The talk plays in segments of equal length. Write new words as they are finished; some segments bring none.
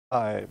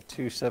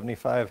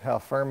275, How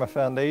Firm a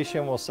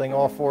Foundation. We'll sing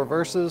all four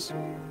verses.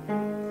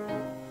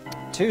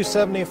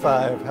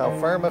 275, How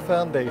Firm a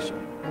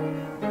Foundation.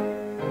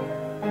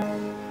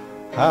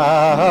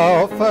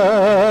 How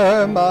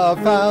firm a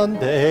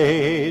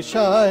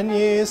foundation,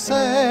 ye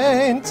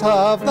saints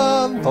of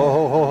the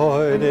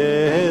Lord,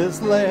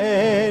 is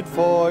laid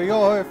for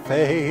your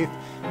faith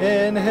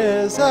in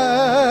his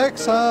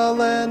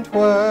excellent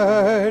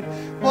word.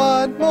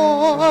 What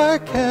more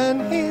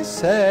can he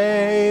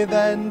say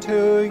than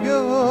to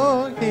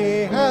you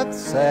he hath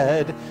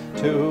said,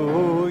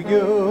 to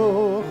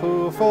you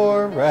who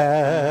for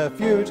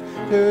refuge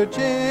to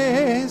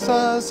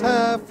Jesus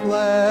have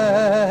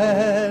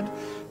fled?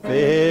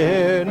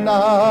 Fear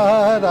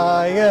not,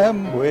 I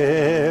am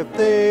with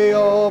thee,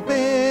 oh,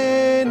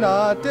 be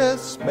not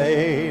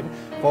dismayed,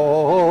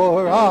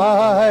 for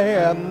I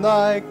am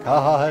thy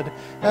God,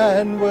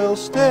 and will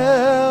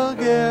still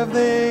give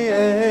thee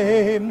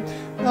aid.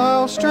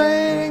 I'll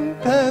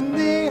strengthen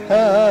thee,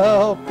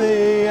 help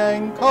thee,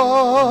 and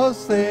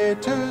cause thee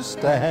to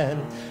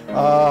stand,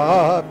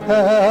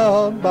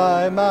 upheld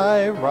by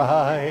my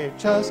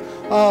righteous,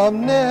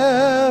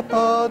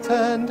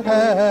 omnipotent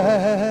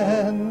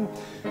hand.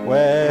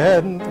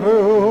 When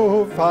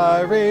through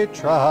fiery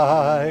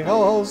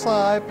trials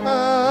thy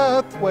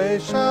pathway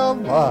shall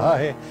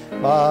lie,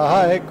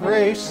 my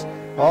grace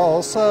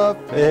all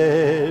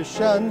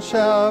sufficient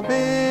shall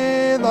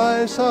be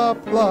thy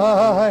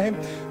supply.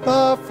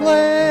 The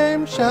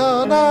flame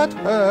shall not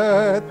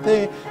hurt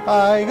thee,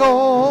 I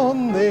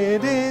only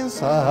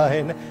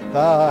design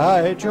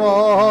thy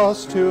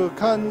dross to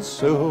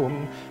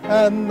consume,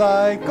 and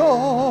thy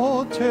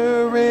gold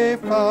to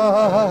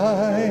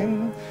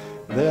refine.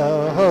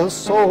 The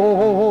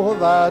soul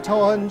that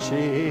on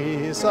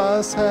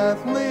Jesus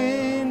hath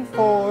leaned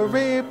for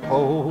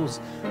repose,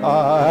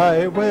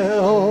 I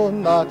will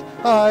not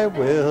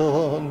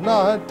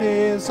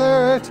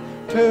desert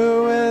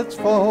to its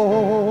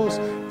foes.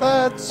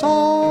 That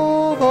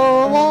soul,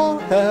 though all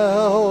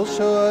hell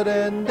should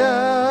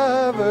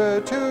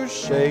endeavor to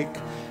shake,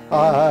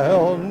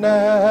 I'll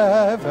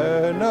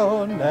never,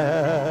 no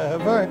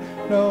never,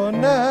 no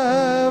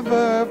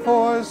never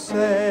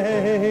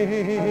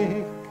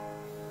forsake.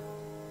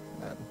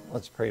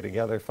 Let's pray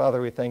together.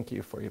 Father, we thank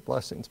you for your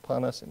blessings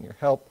upon us and your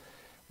help.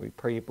 We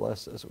pray you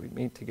bless as we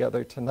meet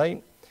together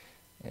tonight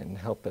and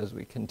help as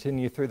we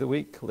continue through the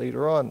week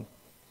later on.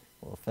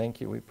 Well, thank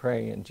you, we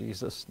pray in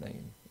Jesus'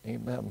 name.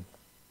 Amen.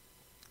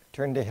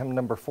 Turn to hymn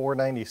number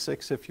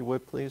 496, if you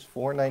would, please.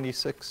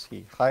 496,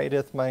 He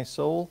Hideth My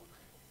Soul.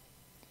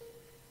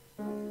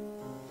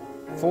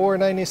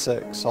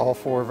 496, all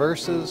four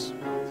verses.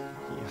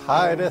 He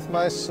hideth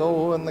my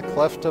soul in the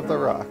cleft of the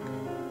rock,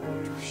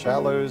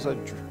 shadows a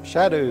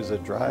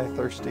dry,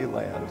 thirsty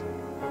land.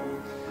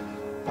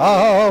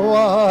 A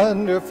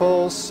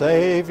wonderful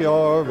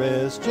Savior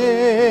is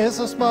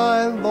Jesus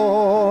my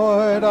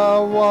Lord,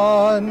 a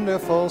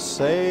wonderful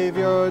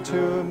Savior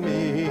to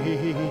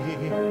me.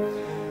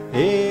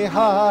 He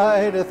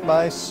hideth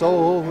my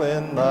soul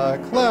in the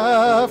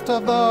cleft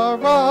of the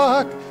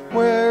rock,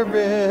 where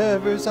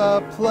rivers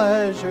of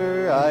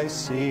pleasure I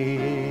see.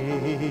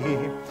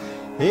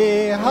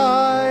 He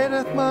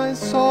hideth my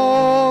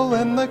soul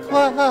in the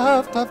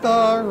cleft of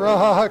the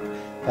rock,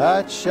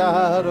 that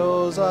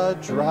shadows a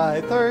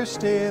dry,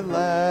 thirsty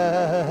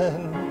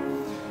land.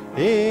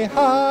 He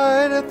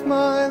hideth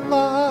my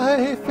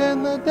life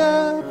in the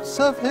depths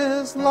of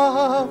his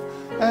love,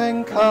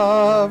 and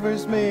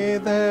covers me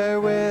there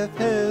with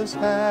his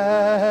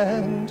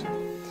hand.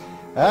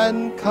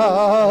 And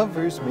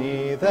covers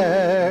me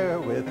there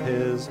with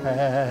his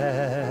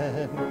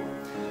hand.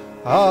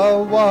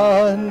 A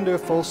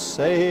wonderful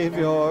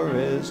Savior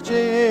is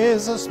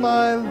Jesus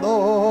my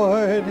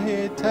Lord,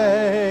 he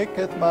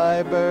taketh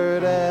my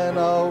burden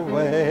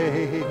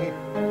away.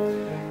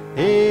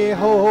 He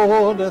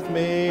holdeth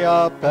me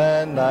up,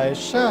 and I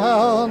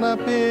shall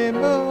not be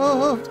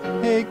moved.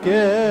 He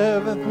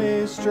giveth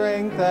me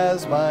strength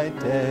as my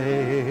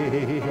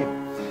day.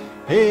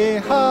 He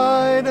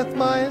hideth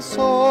my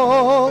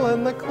soul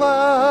in the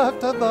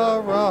cleft of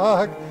the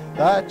rock,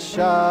 that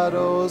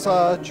shadows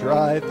a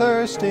dry,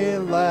 thirsty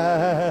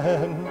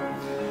land.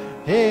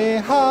 He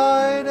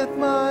hideth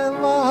my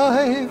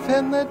life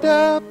in the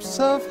depths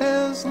of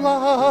his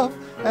love,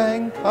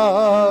 and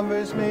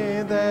covers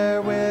me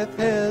there with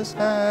his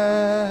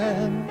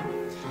hand.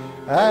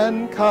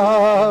 And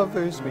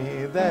covers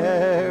me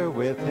there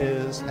with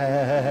his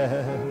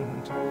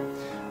hand.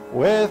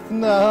 With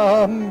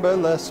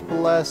numberless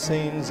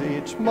blessings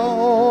each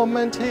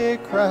moment he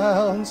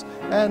crowns,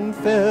 and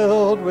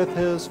filled with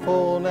his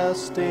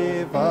fullness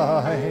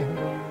divine.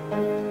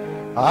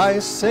 I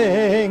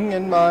sing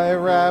in my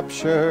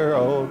rapture,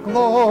 oh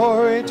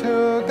glory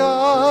to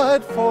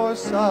God, for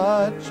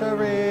such a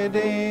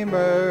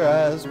Redeemer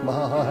as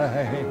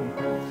mine.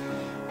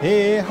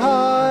 He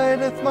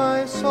hideth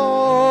my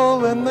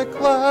soul in the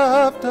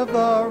cleft of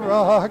the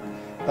rock,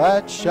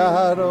 that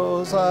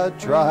shadows a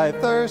dry,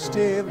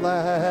 thirsty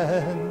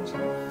land.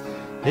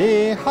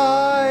 He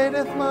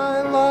hideth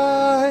my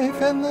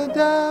life in the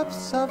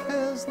depths of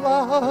his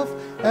love,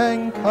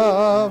 and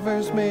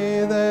covers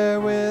me there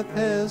with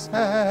his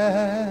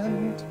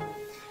hand,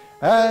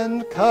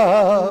 and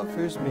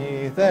covers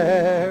me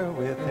there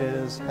with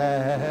his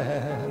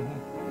hand.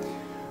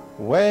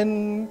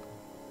 When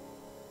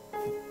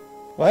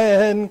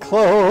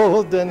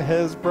clothed in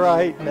his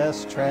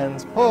brightness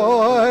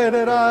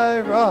transported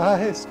I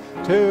rise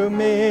to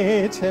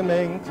meet him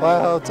in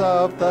clouds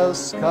of the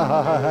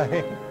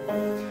sky.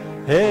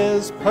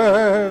 His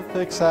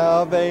perfect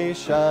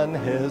salvation,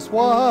 his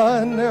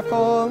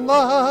wonderful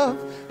love,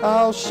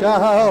 I'll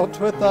shout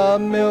with the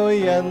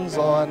millions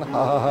on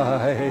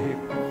high.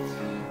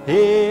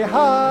 He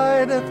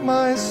hideth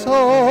my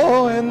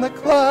soul in the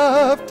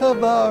cleft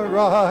of the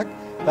rock,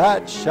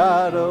 that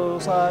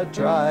shadows a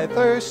dry,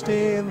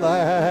 thirsty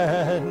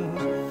land.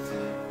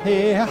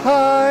 He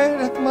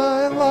hideth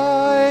my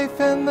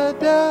life in the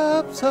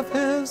depths of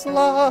his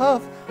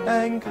love,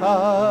 and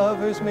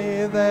covers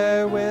me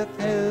there with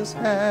his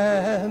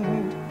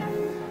hand,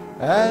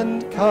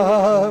 and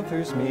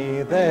covers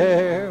me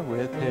there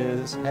with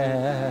his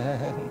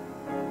hand.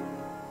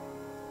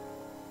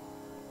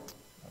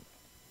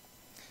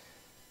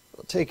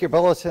 Take your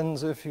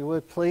bulletins, if you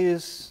would,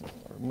 please.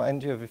 I'll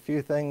remind you of a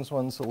few things.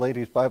 One's the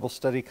ladies' Bible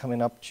study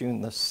coming up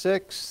June the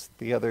 6th.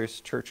 The other's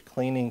church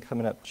cleaning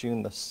coming up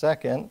June the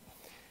 2nd.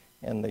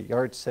 And the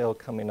yard sale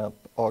coming up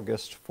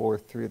August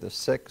 4th through the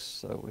 6th.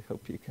 So we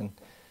hope you can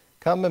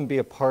come and be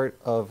a part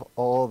of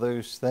all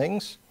those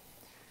things.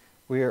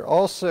 We are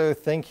also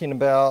thinking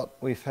about,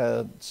 we've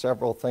had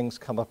several things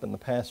come up in the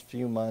past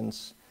few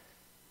months.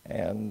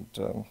 And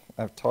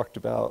I've talked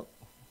about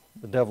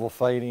the devil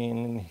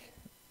fighting,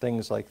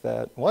 things like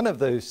that. One of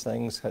those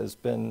things has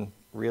been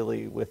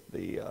really with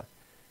the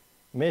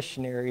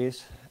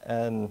missionaries,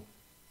 and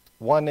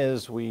one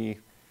is we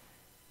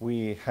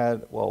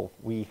had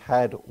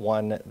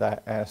one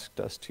that asked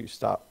us to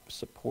stop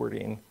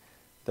supporting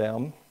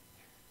them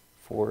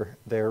for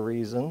their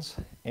reasons,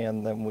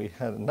 and then we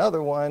had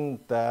another one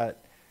that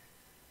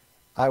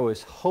I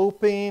was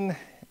hoping,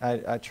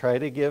 I try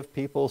to give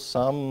people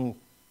some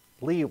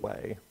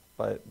leeway,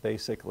 but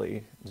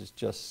basically it's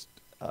just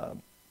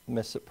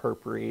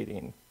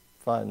misappropriating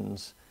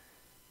funds,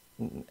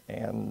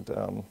 and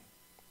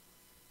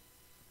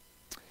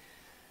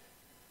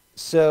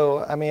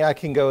so, I mean, I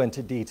can go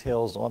into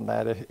details on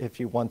that if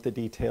you want the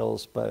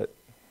details, but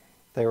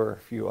there were a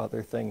few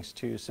other things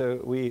too.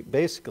 So we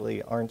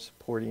basically aren't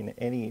supporting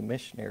any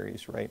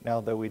missionaries right now,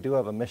 though we do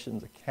have a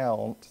missions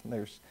account.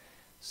 There's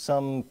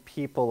some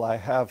people I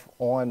have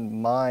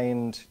on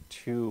mind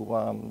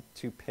to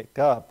pick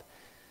up,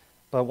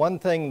 but one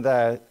thing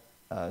that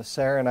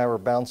Sarah and I were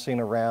bouncing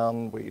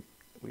around, I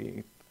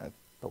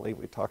believe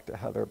we talked to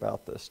Heather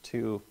about this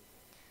too,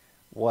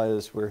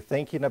 was we're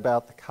thinking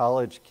about the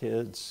college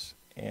kids,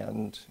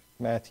 and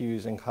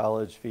Matthew's in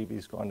college,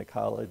 Phoebe's going to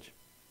college,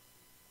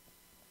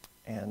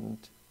 and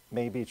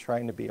maybe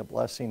trying to be a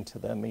blessing to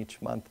them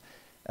each month,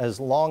 as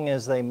long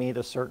as they meet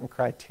a certain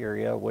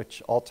criteria,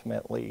 which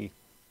ultimately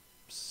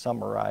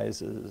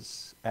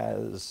summarizes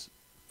as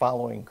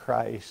following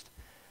Christ.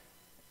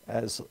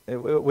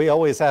 We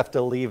always have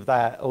to leave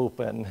that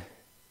open,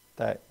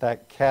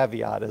 that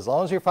caveat. As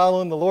long as you're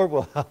following the Lord,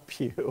 will help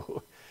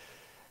you.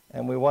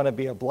 And we want to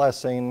be a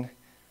blessing.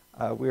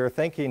 We were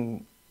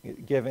thinking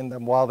giving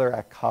them while they're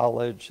at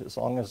college, as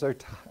long as they're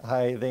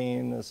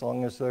tithing, as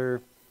long as they're,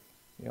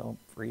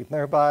 reading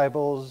their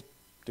Bibles,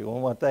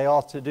 doing what they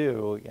ought to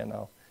do,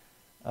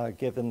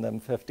 giving them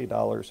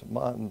 $50 a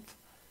month,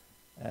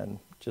 and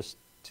just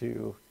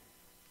to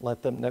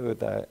let them know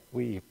that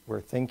we were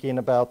thinking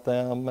about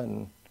them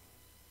and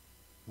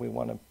we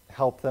want to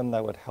help them.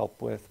 That would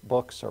help with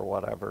books or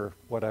whatever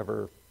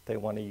they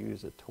want to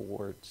use it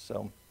towards.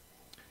 So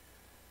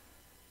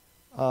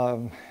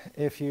let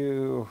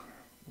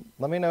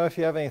me know if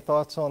you have any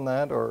thoughts on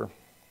that, or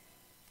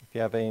if you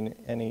have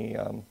any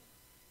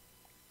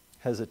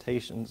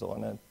hesitations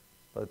on it.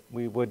 But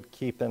we would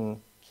keep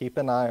an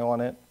eye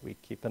on it. We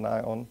keep an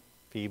eye on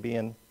Phoebe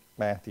and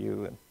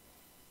Matthew, and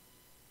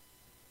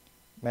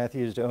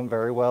Matthew's doing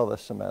very well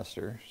this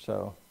semester,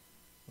 so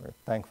we're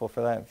thankful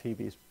for that.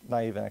 Phoebe's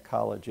not even at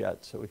college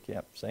yet, so we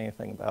can't say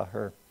anything about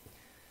her.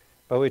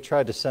 But we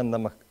tried to send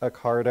them a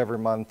card every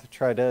month,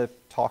 try to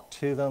talk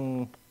to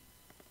them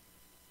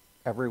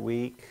every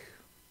week,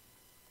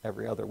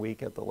 every other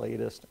week at the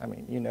latest. I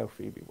mean,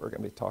 Phoebe, we're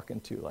going to be talking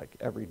to like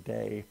every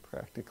day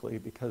practically,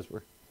 because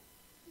we're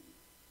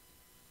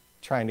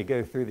trying to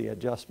go through the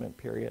adjustment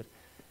period.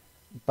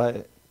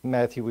 But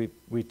Matthew,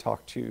 we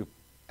talk to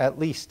at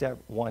least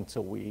once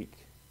a week,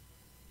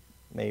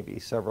 maybe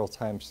several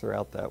times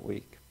throughout that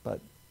week,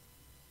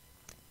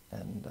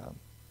 and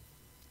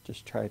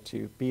just try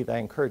to be that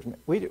encouragement.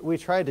 We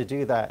try to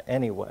do that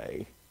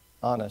anyway,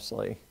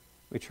 honestly.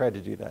 We try to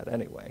do that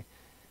anyway,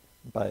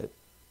 but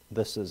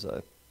this is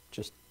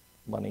just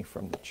money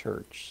from the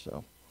church,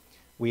 so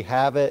we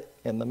have it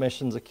in the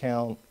missions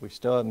account. We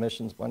still have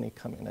missions money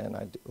coming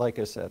in. Like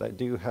I said, I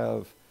do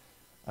have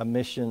a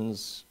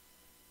missions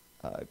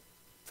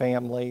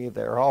family.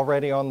 They're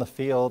already on the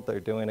field. They're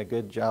doing a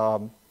good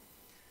job.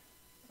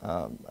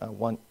 I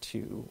want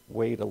to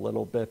wait a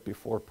little bit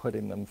before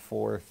putting them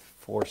forth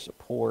for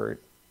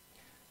support,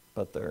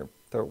 but they're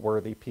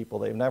worthy people.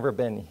 They've never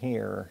been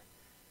here,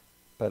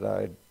 but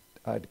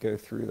I'd go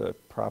through the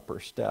proper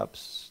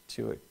steps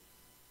to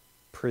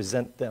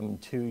present them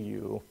to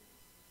you.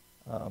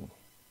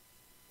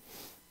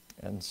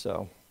 And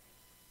so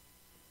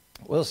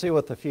we'll see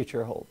what the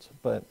future holds,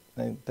 but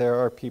there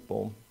are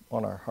people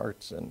on our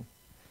hearts, and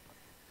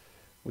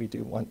we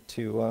do want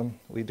to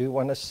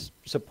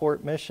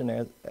support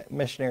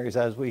missionaries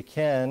as we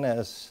can,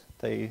 as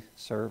they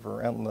serve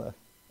around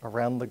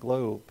the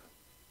globe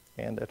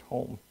and at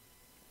home.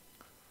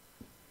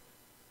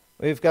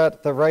 We've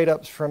got the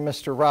write-ups from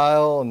Mr.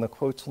 Ryle and the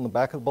quotes on the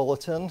back of the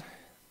bulletin.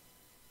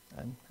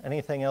 And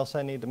anything else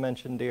I need to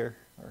mention, dear?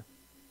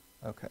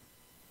 Okay.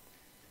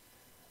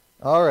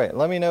 All right.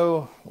 Let me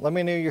know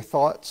your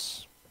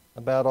thoughts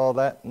about all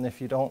that, and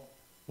if you don't,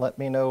 let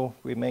me know.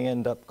 We may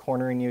end up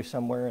cornering you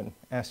somewhere and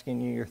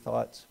asking you your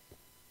thoughts.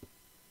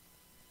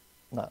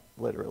 Not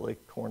literally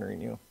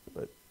cornering you,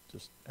 but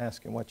just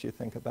asking what you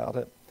think about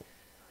it.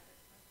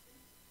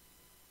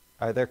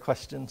 Are there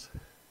questions?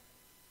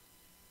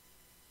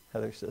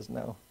 Heather says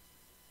no.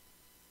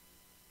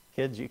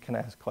 Kids, you can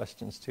ask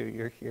questions too.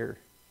 You're here.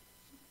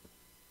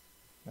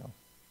 No.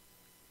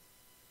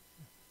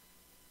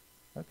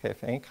 Okay,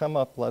 if any come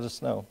up, let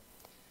us know.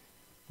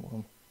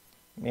 Well,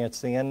 I mean,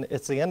 it's the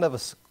end of a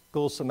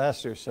school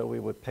semester, so we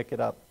would pick it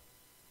up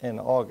in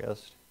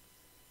August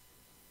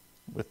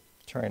with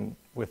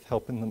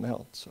helping them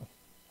out. So.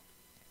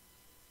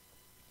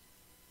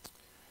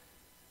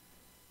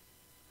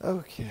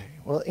 Okay,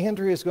 well,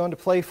 Andrea is going to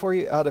play for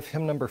you out of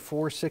hymn number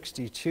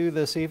 462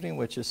 this evening,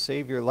 which is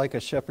Savior, Like a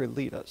Shepherd,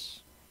 Lead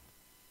Us.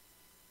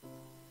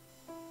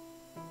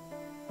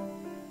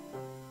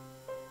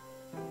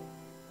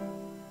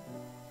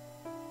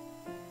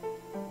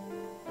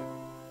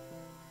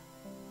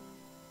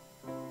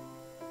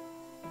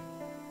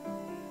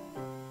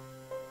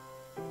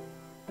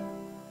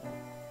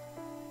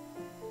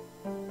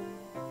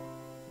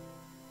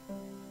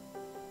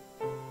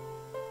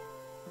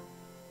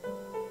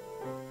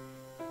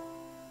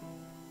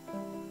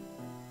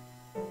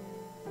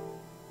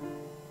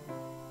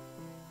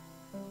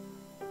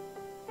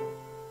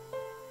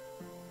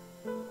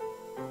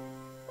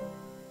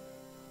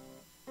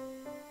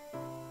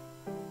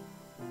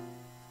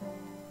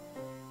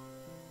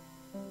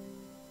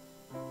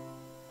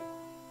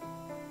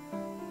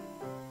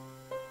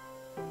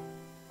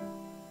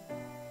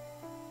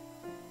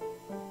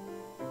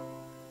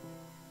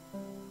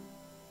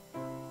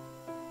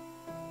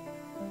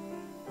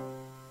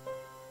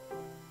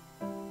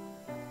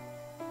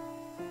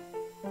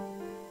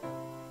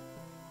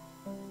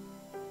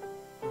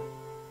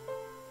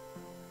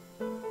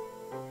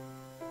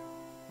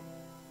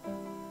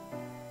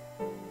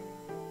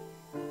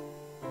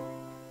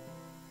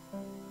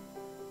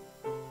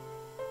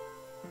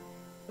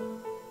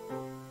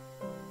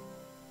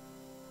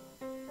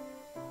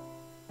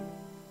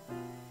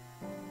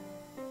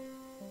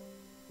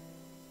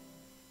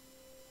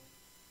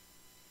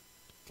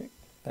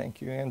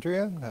 Thank you,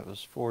 Andrea. That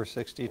was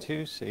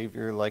 462,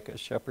 Savior, Like a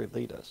Shepherd,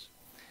 Lead Us.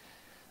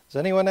 Does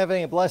anyone have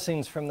any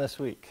blessings from this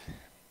week?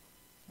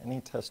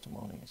 Any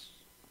testimonies?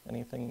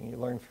 Anything you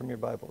learned from your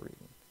Bible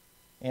reading?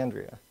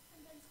 Andrea?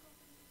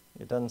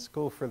 You're done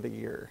school for the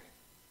year.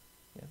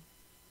 Yeah.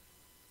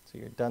 So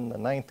you're done the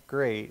 9th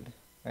grade,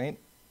 right?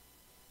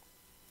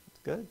 That's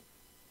good.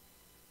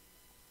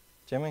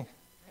 Jimmy?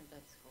 I'm done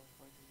school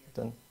for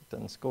the year.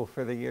 Done school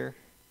for the year?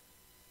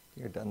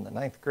 You're done the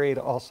 9th grade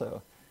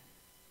also.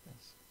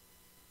 Yes.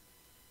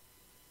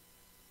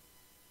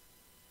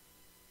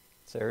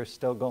 Sarah's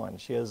still going.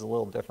 She has a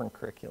little different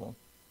curriculum.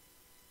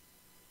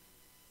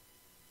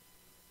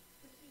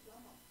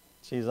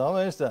 She's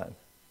almost done.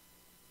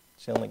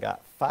 She only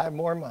got 5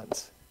 more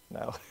months.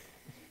 No.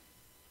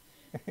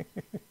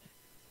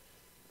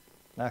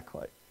 Not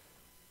quite.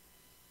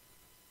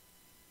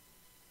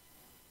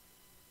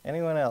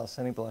 Anyone else?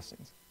 Any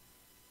blessings?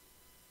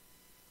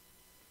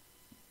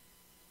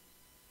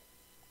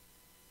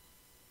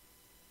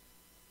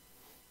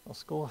 Well,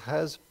 school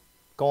has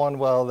gone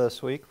well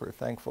this week. We're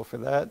thankful for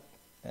that.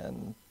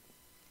 And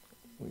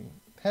we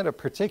had a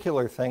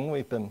particular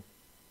thing.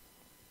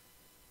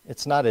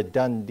 It's not a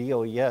done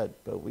deal yet,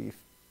 but we've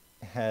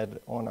had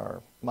on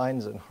our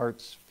minds and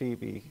hearts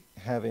Phoebe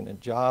having a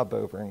job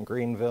over in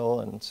Greenville,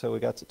 and so we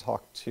got to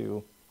talk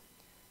to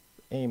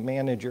a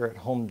manager at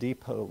Home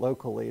Depot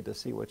locally to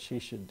see what she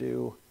should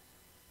do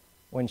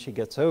when she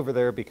gets over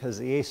there, because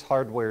the Ace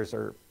Hardwares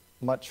are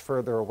much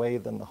further away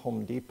than the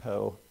Home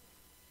Depot.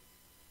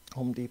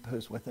 Home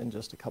Depot's within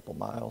just a couple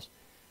miles.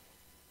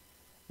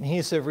 And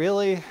he said,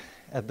 really,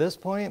 at this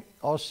point,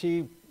 all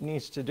she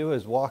needs to do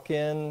is walk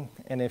in,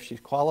 and if she's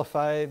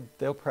qualified,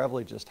 they'll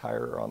probably just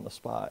hire her on the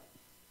spot.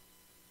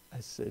 I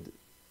said,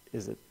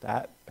 is it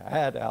that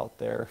bad out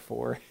there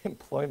for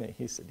employment?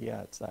 He said,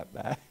 yeah, it's that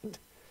bad.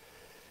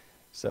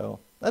 So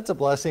that's a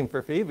blessing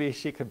for Phoebe.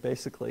 She could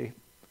basically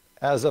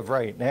as of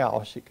right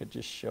now, she could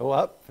just show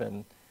up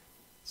and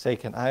say,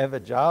 can I have a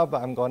job?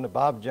 I'm going to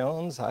Bob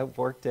Jones. I've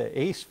worked at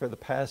Ace for the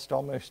past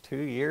almost 2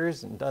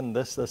 years and done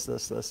this,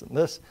 and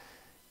this.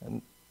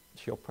 And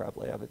she'll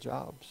probably have a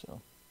job. So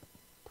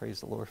praise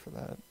the Lord for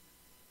that.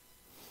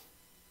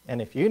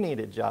 And if you need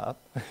a job,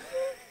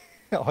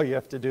 all you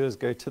have to do is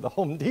go to the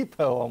Home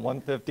Depot on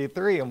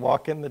 153 and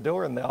walk in the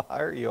door and they'll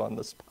hire you on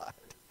the spot.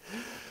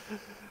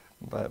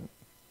 But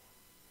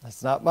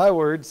that's not my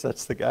words.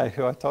 That's the guy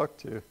who I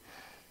talked to.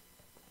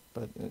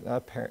 But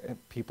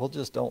people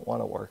just don't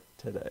want to work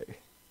today.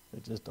 They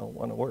just don't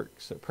want to work.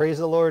 So praise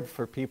the Lord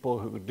for people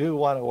who do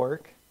want to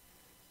work,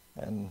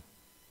 and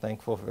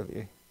thankful for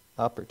the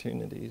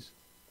opportunities.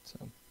 So,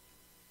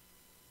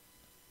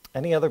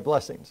 any other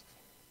blessings?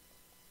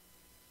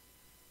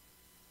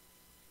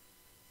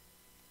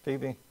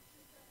 Phoebe?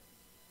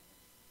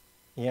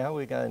 Yeah,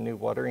 we got a new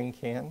watering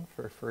can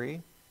for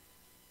free.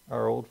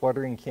 Our old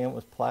watering can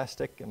was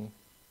plastic and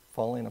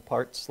falling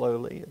apart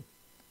slowly.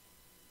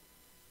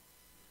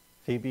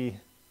 Phoebe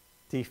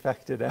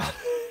defected out.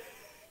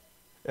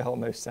 It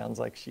almost sounds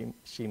like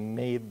she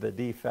made the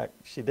defect.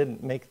 She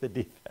didn't make the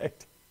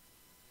defect,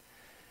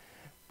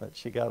 but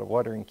she got a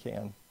watering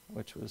can,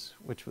 which was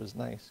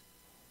nice.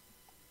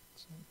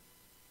 So.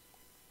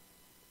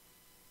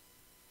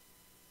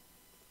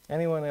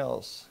 Anyone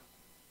else?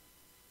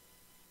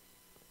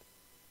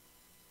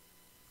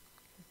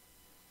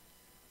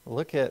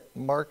 Look at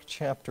Mark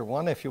chapter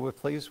 1, if you would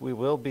please. We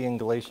will be in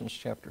Galatians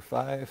chapter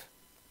 5.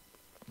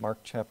 Mark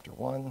chapter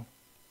 1.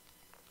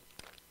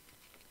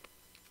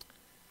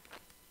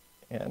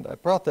 And I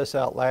brought this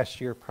out last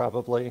year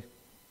probably,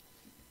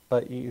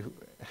 but you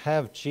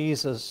have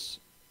Jesus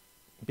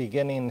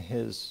beginning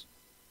his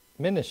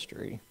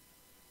ministry,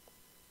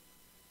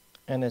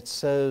 and it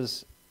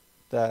says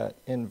that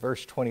in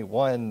verse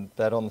 21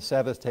 that on the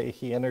Sabbath day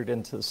he entered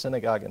into the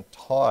synagogue and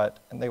taught,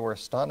 and they were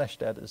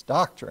astonished at his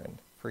doctrine,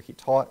 for he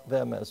taught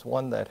them as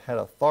one that had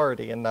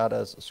authority and not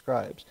as the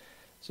scribes.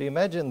 So you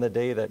imagine the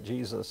day that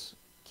Jesus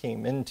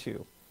came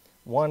into,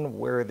 one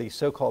where the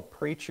so-called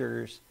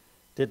preachers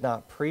did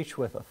not preach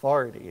with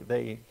authority.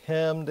 They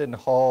hemmed and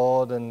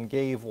hawed and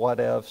gave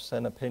what-ifs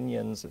and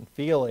opinions and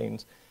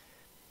feelings.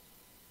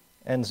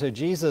 And so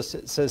Jesus,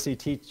 it says he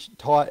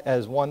taught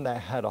as one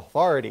that had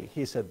authority.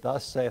 He said,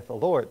 thus saith the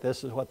Lord.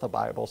 This is what the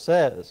Bible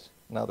says,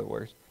 in other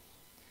words.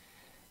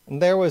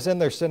 And there was in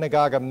their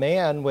synagogue a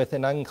man with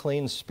an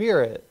unclean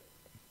spirit.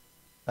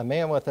 A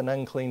man with an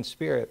unclean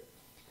spirit.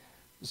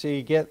 So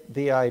you get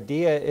the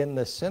idea in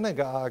the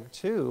synagogue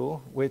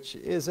too, which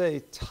is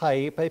a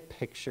type, a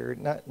picture,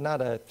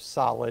 not a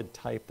solid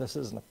type. This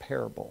isn't a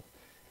parable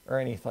or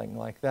anything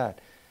like that.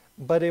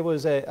 But it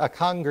was a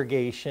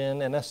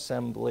congregation, an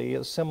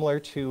assembly,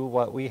 similar to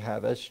what we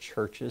have as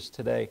churches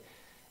today.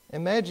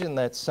 Imagine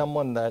that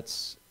someone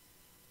that's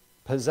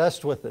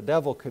possessed with the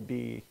devil could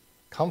be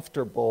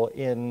comfortable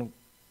in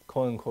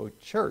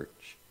quote-unquote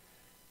church.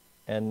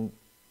 And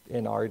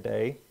in our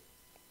day,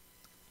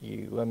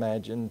 you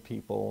imagine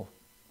people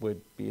would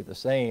be the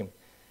same.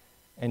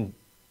 And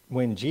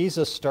when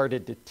Jesus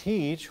started to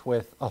teach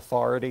with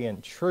authority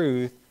and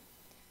truth,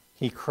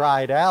 he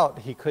cried out.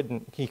 He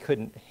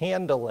couldn't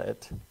handle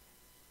it.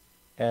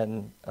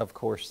 And of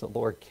course, the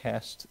Lord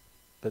cast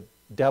the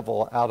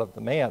devil out of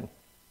the man.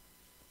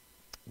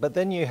 But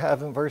then you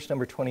have in verse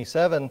number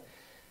 27,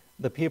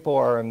 the people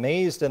are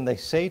amazed and they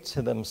say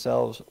to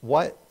themselves,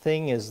 what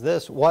thing is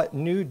this? What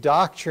new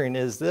doctrine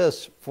is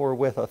this? For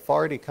with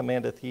authority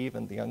commandeth he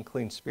even the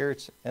unclean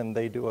spirits, and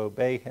they do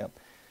obey him.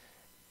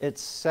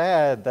 It's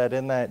sad that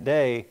in that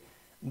day,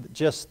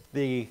 just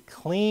the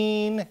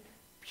clean,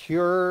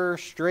 pure,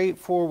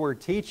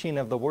 straightforward teaching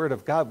of the Word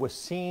of God was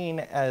seen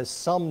as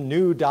some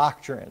new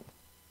doctrine,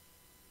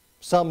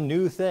 some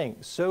new thing.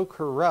 So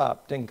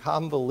corrupt and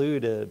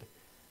convoluted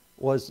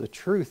was the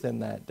truth in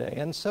that day.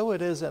 And so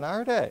it is in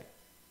our day.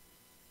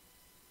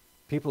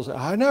 People say,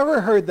 I never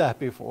heard that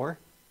before.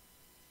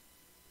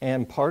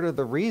 And part of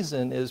the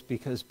reason is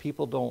because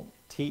people don't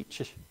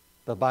teach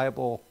the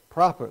Bible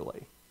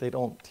properly. They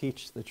don't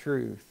teach the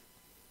truth.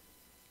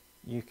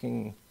 You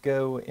can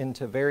go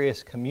into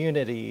various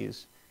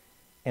communities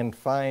and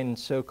find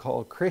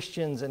so-called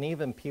Christians and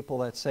even people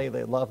that say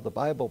they love the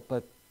Bible,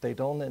 but they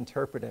don't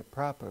interpret it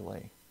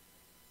properly.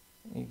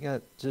 You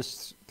got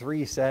just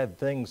three sad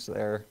things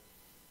there,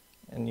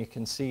 and you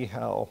can see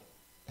how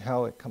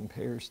it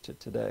compares to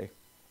today.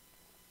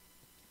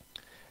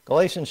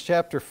 Galatians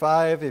chapter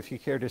 5, if you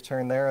care to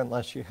turn there,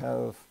 unless you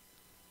have,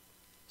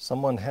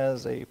 someone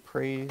has a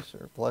praise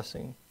or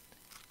blessing.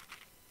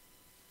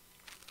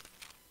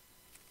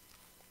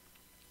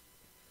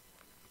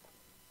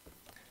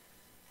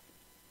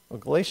 Well,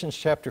 Galatians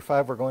chapter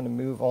 5, we're going to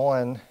move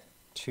on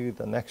to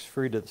the next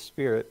fruit of the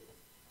Spirit.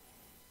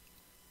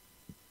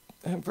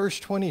 And verse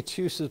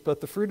 22 says,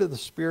 but the fruit of the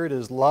Spirit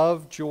is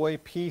love, joy,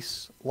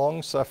 peace,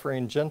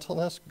 long-suffering,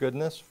 gentleness,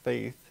 goodness,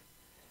 faith,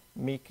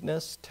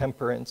 meekness,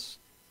 temperance.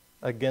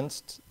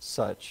 Against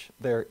such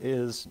there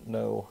is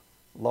no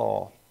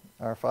law.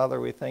 Our Father,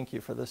 we thank you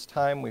for this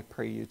time. We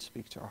pray you'd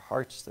speak to our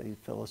hearts, that you'd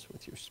fill us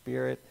with your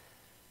Spirit,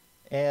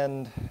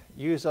 and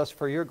use us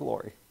for your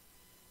glory.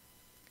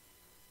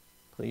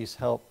 Please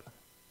help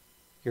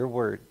your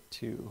word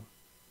to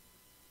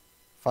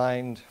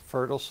find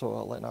fertile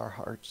soil in our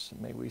hearts.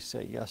 And may we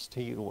say yes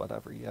to you,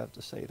 whatever you have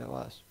to say to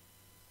us.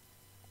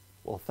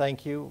 Well,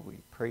 thank you. We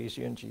praise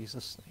you in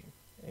Jesus'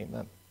 name.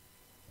 Amen.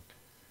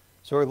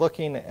 So we're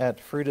looking at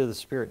fruit of the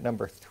Spirit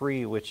number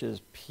 3, which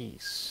is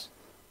peace.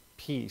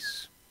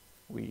 Peace.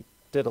 We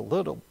did a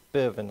little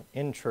bit of an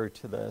intro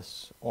to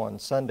this on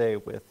Sunday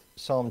with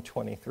Psalm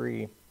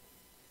 23. And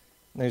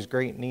there's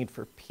great need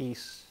for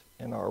peace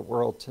in our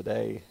world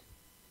today.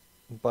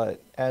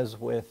 But as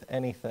with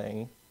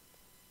anything,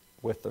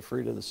 with the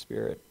fruit of the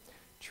Spirit,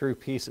 true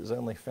peace is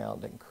only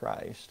found in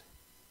Christ.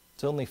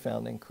 It's only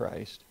found in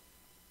Christ.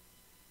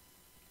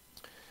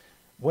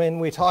 When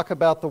we talk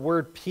about the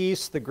word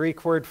peace, the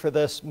Greek word for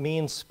this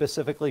means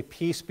specifically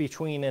peace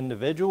between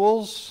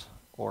individuals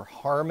or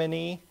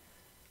harmony,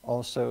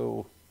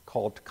 also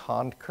called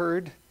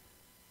concord.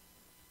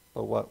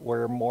 But what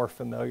we're more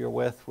familiar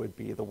with would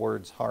be the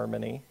words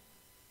harmony,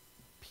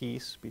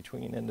 peace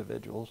between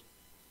individuals.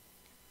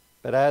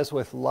 But as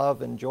with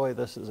love and joy,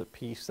 this is a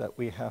peace that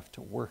we have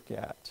to work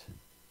at.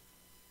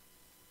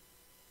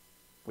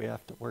 We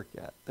have to work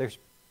at. There's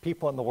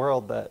people in the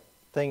world that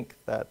think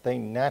that they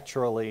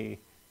naturally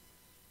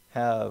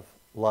have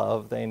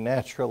love, they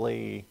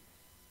naturally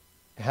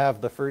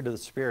have the fruit of the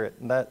Spirit,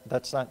 and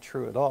that's not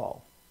true at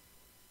all.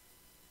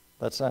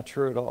 That's not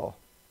true at all.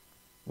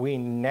 We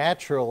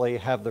naturally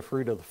have the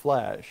fruit of the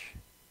flesh.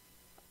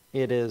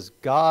 It is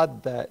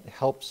God that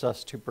helps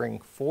us to bring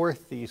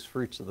forth these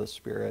fruits of the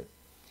Spirit.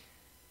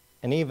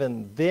 And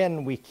even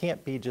then, we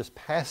can't be just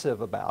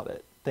passive about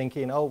it,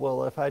 thinking, oh,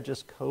 well, if I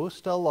just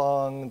coast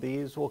along,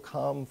 these will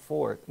come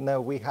forth. No,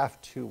 we have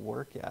to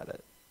work at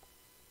it.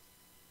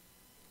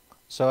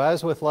 So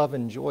as with love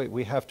and joy,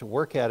 we have to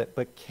work at it,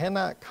 but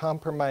cannot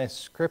compromise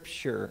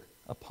Scripture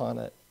upon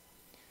it.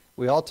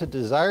 We ought to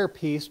desire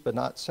peace, but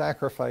not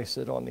sacrifice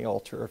it on the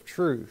altar of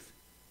truth.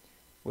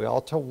 We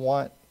ought to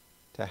want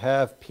to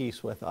have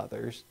peace with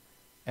others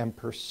and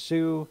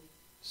pursue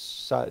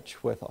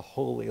such with a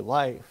holy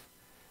life,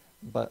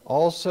 but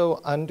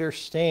also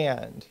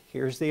understand,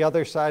 here's the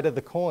other side of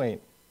the coin,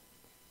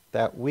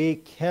 that we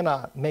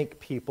cannot make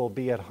people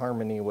be at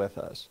harmony with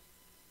us.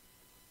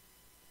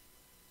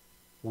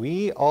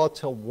 We ought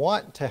to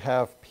want to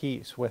have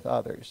peace with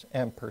others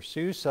and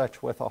pursue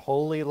such with a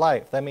holy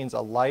life. That means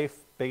a life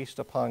based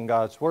upon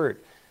God's word.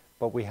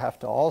 But we have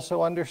to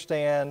also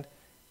understand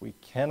we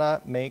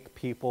cannot make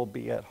people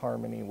be at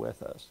harmony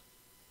with us.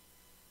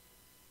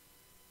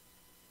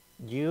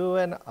 You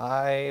and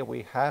I,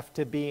 we have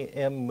to be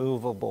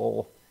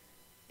immovable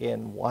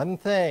in one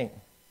thing.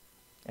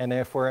 And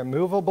if we're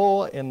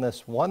immovable in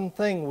this one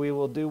thing, we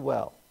will do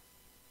well.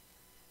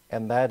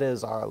 And that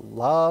is our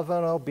love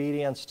and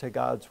obedience to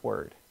God's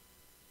word.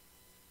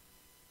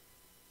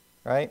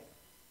 Right?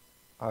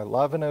 Our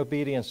love and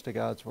obedience to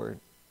God's word.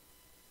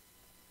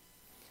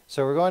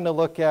 So we're going to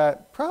look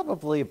at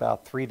probably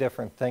about 3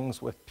 different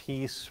things with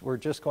peace. We're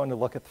just going to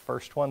look at the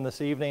first one this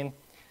evening.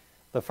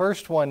 The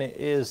first one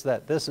is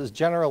that this is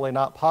generally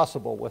not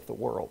possible with the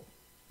world.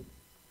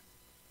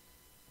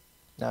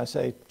 Now I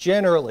say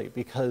generally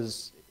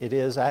because it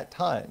is at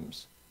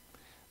times.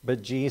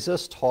 But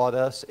Jesus taught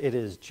us it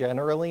is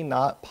generally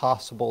not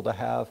possible to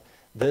have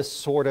this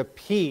sort of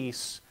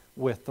peace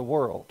with the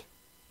world.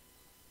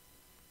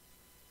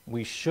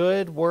 We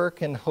should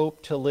work and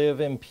hope to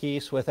live in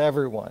peace with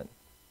everyone,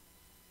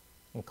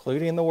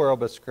 including the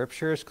world, but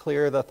Scripture is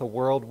clear that the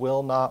world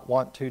will not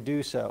want to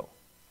do so,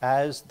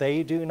 as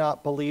they do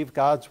not believe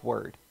God's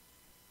word.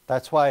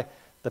 That's why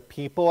the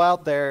people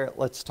out there,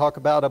 let's talk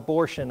about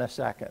abortion a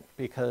second,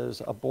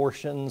 because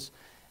abortion's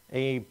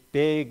a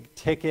big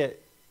ticket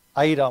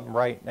item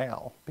right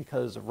now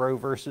because of Roe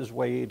versus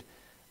Wade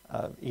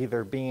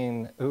either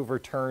being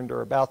overturned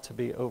or about to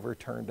be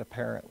overturned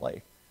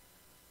apparently.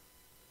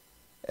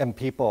 And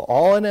people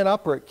all in an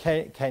uproar.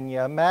 Can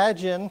you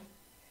imagine?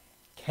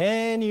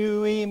 Can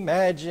you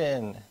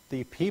imagine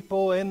the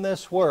people in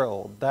this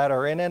world that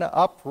are in an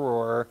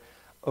uproar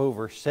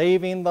over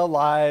saving the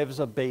lives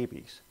of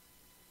babies?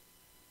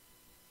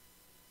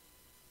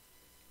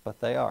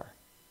 But they are.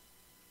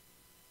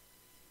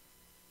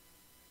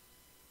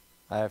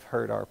 I've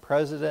heard our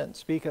president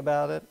speak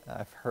about it.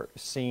 I've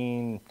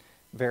seen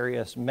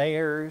various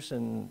mayors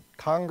and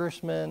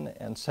congressmen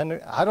and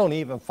senators. I don't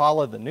even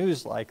follow the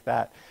news like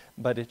that,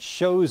 but it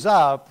shows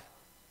up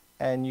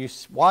and you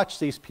watch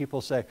these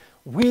people say,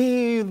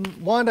 we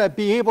want to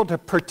be able to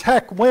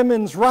protect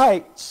women's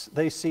rights.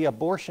 They see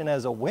abortion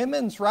as a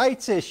women's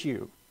rights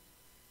issue,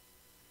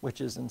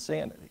 which is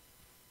insanity.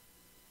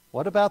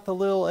 What about the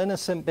little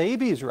innocent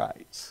babies'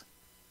 rights?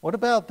 What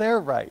about their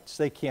rights?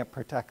 They can't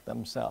protect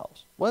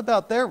themselves. What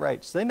about their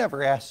rights? They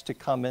never asked to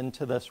come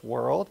into this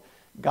world.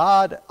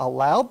 God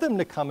allowed them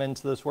to come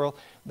into this world.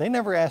 They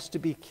never asked to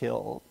be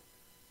killed.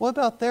 What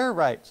about their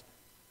rights?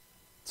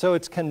 So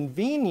it's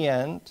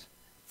convenient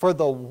for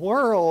the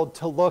world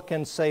to look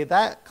and say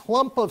that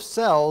clump of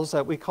cells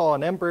that we call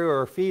an embryo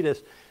or a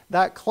fetus,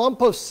 that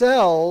clump of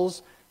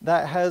cells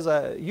that has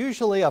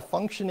usually a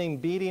functioning,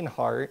 beating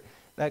heart,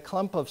 that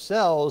clump of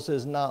cells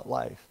is not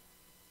life.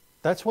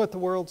 That's what the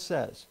world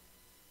says.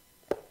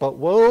 But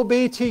woe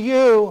be to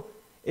you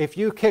if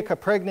you kick a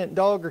pregnant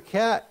dog or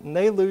cat and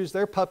they lose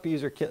their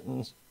puppies or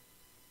kittens,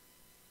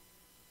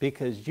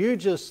 because you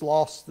just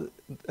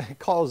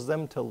caused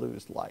them to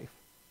lose life.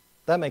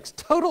 That makes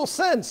total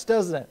sense,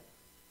 doesn't it?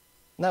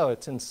 No,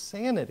 it's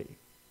insanity.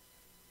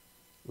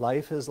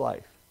 Life is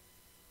life.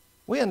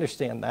 We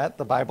understand that.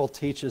 The Bible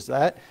teaches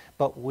that.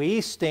 But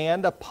we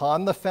stand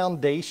upon the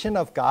foundation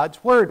of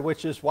God's Word,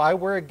 which is why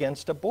we're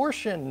against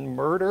abortion,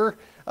 murder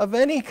of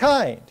any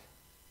kind.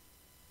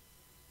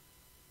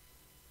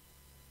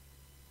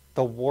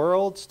 The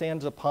world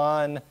stands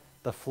upon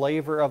the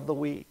flavor of the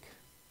week.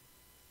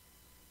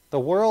 The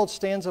world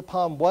stands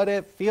upon what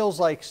it feels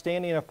like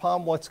standing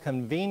upon, what's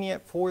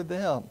convenient for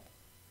them.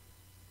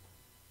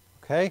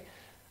 Okay?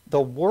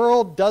 The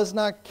world does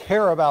not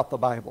care about the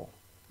Bible.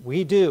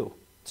 We do.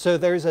 So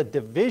there's a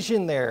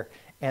division there,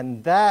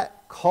 and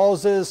that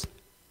causes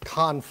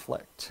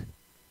conflict.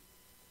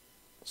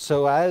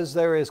 So as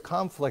there is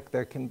conflict,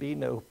 there can be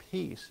no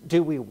peace.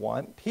 Do we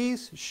want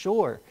peace?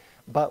 Sure.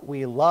 But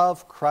we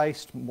love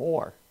Christ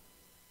more.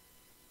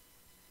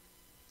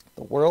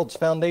 The world's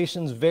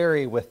foundations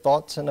vary with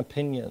thoughts and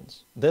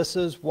opinions. This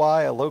is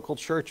why a local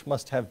church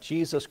must have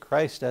Jesus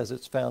Christ as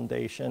its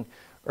foundation,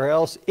 or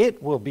else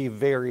it will be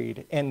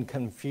varied and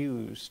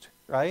confused,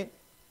 right?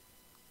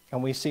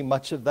 And we see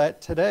much of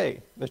that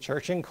today. The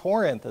church in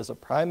Corinth is a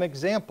prime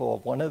example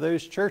of one of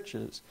those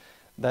churches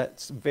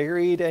that's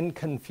varied and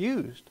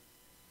confused.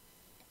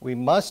 We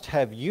must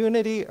have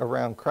unity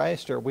around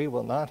Christ, or we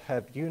will not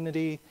have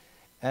unity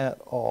at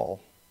all.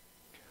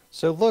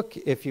 So look,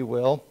 if you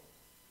will,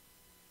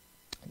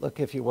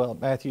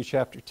 at Matthew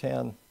chapter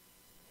 10.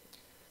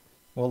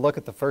 We'll look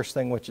at the first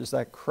thing, which is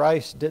that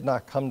Christ did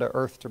not come to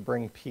earth to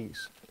bring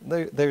peace.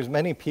 There's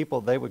many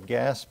people, they would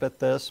gasp at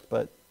this,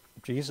 but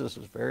Jesus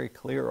is very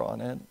clear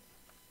on it.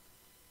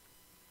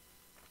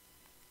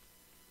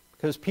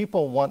 Because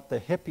people want the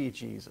hippie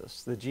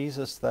Jesus, the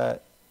Jesus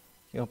that,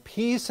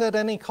 peace at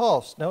any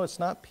cost. No, it's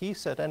not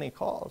peace at any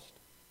cost.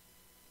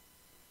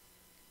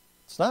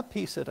 It's not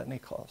peace at any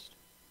cost.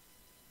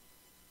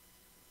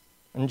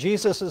 And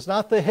Jesus is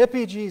not the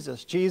hippie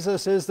Jesus.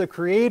 Jesus is the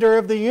creator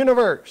of the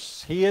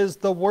universe. He is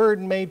the Word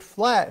made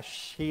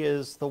flesh. He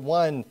is the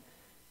one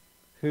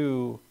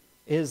who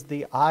is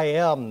the I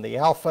am, the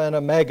Alpha and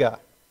Omega.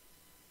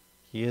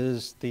 He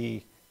is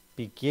the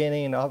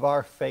beginning of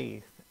our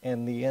faith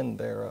and the end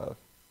thereof.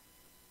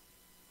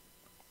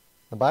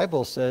 The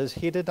Bible says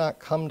he did not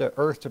come to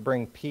earth to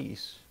bring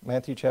peace.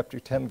 Matthew chapter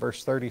 10,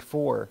 verse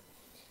 34.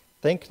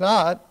 Think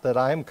not that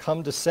I am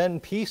come to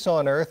send peace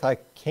on earth. I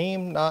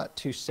came not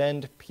to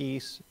send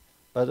peace,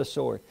 but a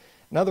sword.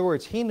 In other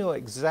words, he knew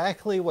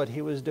exactly what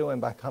he was doing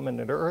by coming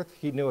to earth.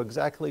 He knew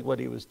exactly what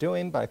he was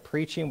doing by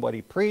preaching what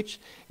he preached.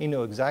 He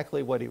knew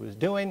exactly what he was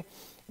doing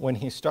when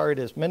he started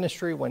his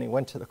ministry, when he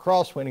went to the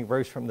cross, when he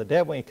rose from the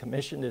dead, when he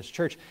commissioned his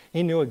church.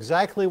 He knew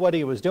exactly what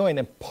he was doing.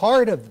 And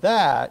part of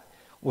that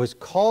was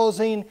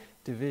causing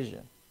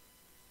division.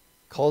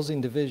 Causing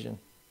division.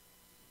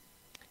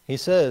 He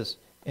says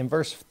in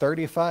verse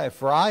 35,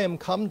 "For I am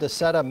come to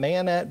set a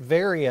man at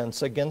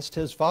variance against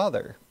his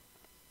father."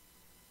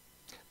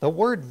 The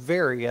word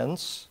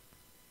variance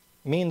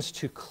means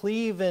to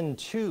cleave in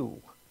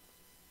two.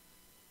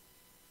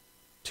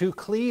 To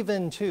cleave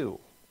in two.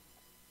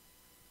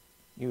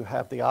 You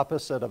have the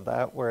opposite of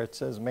that where it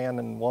says man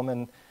and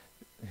woman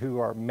who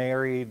are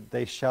married,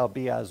 they shall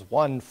be as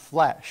one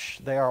flesh.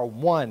 They are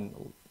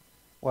one.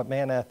 What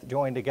man hath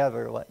joined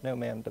together, let no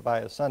man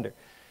divide asunder.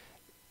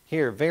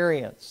 Here,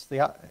 variance,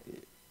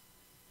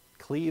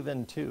 cleave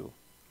in two.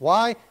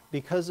 Why?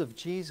 Because of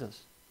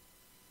Jesus.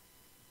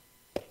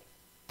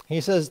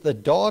 He says the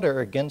daughter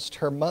against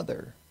her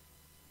mother,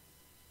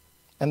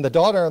 and the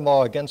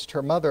daughter-in-law against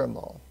her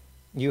mother-in-law.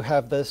 You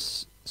have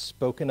this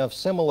spoken of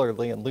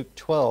similarly in Luke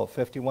 12,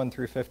 51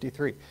 through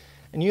 53.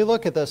 And you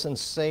look at this and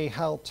say,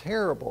 how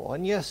terrible.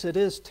 And yes, it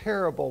is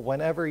terrible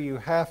whenever you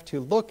have to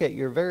look at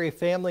your very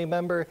family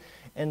member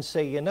and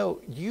say,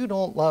 you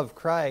don't love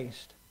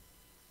Christ.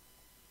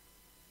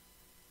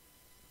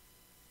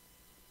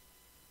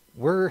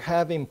 We're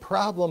having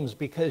problems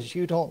because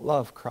you don't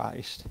love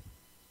Christ.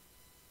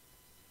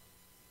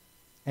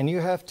 And you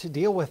have to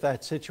deal with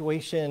that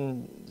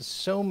situation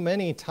so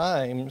many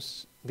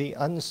times, the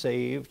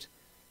unsaved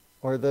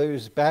or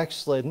those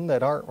backslidden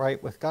that aren't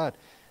right with God.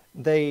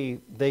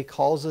 They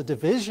cause a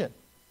division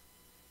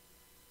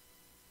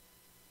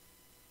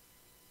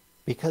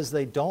because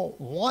they don't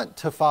want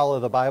to follow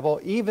the Bible.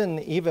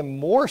 Even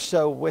more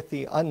so with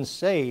the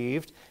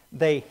unsaved,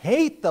 they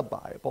hate the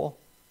Bible.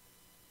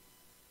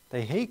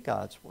 They hate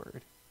God's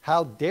Word.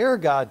 How dare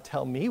God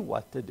tell me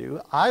what to do?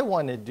 I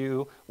want to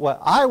do what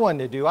I want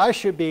to do. I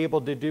should be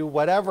able to do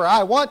whatever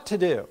I want to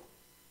do.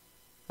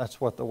 That's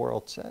what the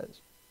world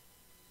says.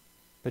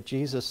 But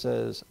Jesus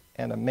says,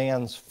 and a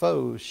man's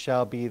foes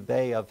shall be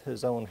they of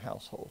his own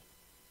household.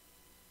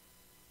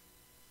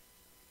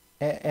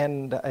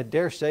 And I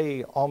dare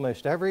say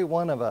almost every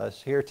one of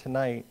us here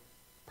tonight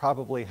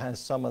probably has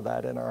some of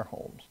that in our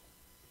homes,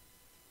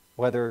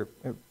 whether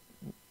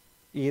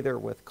either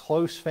with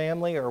close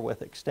family or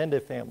with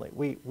extended family.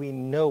 We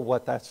know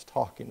what that's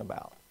talking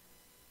about.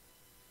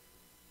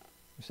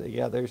 You say,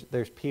 yeah,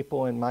 there's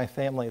people in my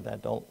family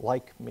that don't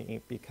like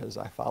me because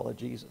I follow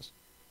Jesus.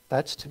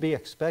 That's to be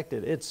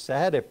expected. It's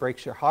sad, it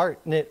breaks your heart,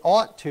 and it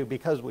ought to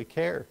because we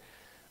care,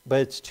 but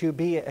it's to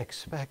be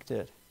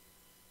expected.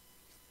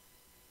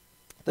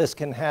 This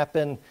can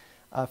happen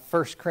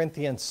 1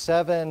 Corinthians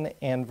 7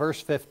 and verse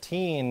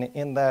 15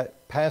 in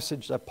that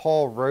passage that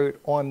Paul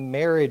wrote on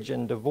marriage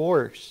and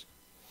divorce.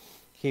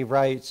 He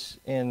writes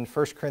in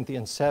 1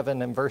 Corinthians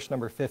 7 and verse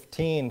number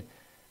 15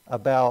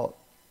 about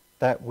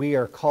that we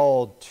are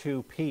called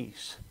to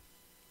peace.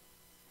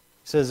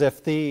 He says,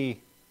 if the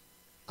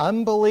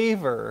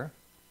unbeliever,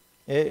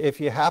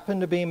 if you happen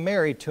to be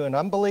married to an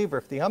unbeliever,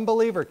 if the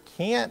unbeliever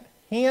can't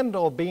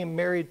handle being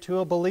married to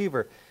a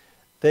believer,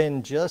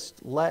 then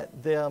just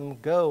let them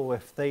go.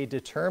 If they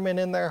determine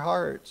in their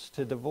hearts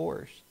to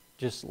divorce,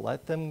 just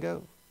let them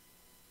go.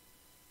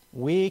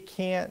 We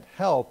can't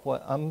help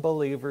what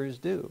unbelievers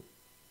do.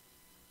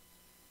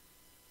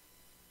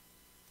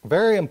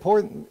 Very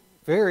important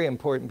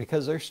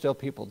because there's still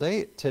people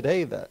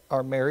today that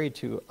are married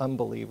to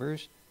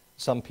unbelievers.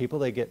 Some people,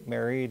 they get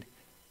married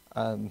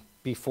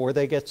before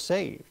they get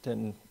saved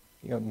and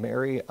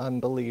marry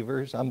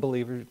unbelievers,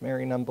 unbelievers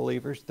marrying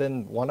unbelievers.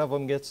 Then one of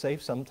them gets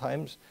saved.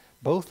 Sometimes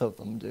both of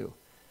them do.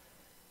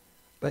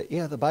 But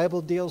yeah, the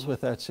Bible deals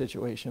with that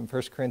situation in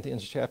 1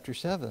 Corinthians chapter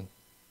 7.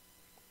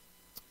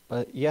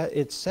 But yeah,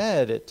 it's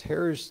sad, it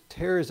tears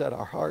at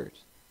our hearts.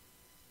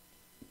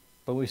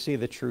 But we see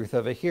the truth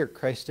of it here.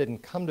 Christ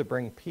didn't come to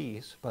bring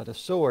peace, but a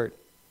sword.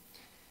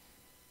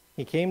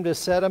 He came to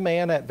set a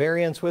man at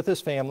variance with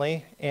his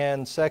family.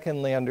 And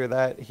secondly, under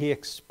that, he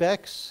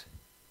expects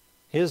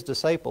his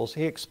disciples,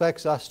 he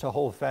expects us to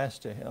hold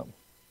fast to him.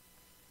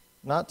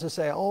 Not to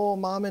say, oh,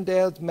 mom and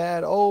dad's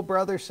mad. Oh,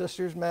 brother,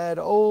 sister's mad.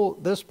 Oh,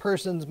 this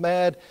person's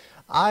mad.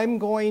 I'm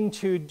going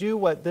to do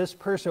what this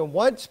person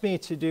wants me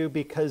to do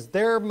because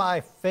they're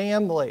my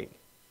family.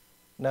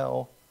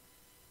 No,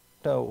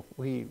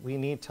 we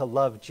need to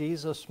love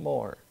Jesus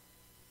more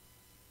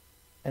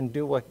and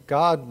do what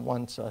God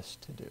wants us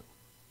to do.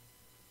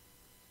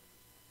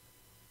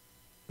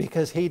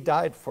 Because he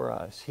died for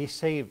us. He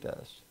saved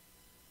us.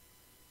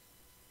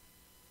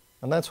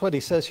 And that's what he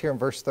says here in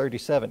verse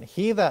 37.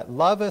 He that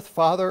loveth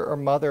father or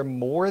mother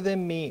more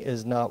than me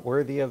is not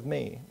worthy of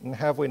me. And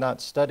have we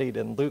not studied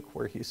in Luke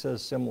where he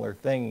says similar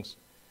things?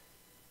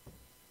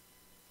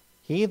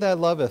 He that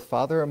loveth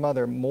father or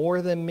mother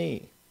more than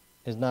me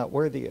is not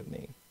worthy of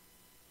me.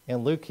 In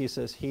Luke he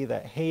says, he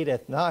that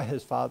hateth not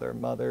his father or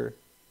mother,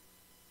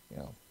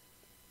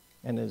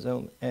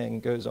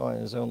 and goes on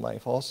in his own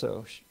life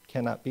also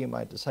cannot be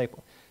my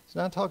disciple. He's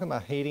not talking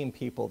about hating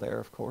people there,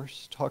 of course.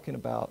 He's talking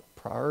about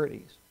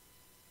priorities.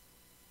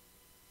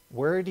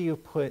 Where do you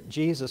put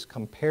Jesus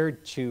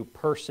compared to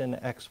person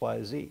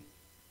XYZ?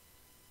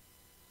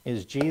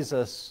 Is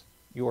Jesus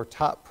your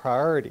top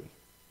priority?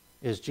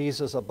 Is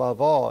Jesus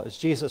above all? Is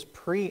Jesus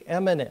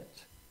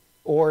preeminent?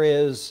 Or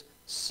is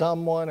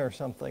someone or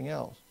something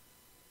else?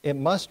 It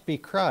must be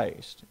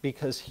Christ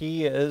because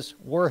he is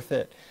worth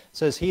it. It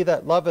says, he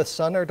that loveth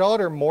son or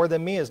daughter more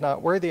than me is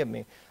not worthy of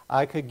me.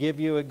 I could give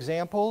you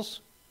examples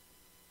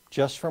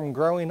just from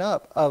growing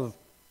up of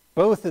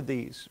both of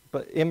these,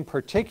 but in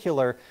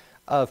particular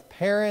of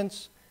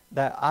parents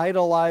that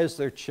idolize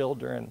their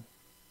children.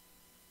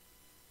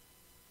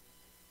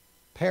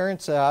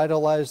 Parents that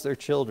idolize their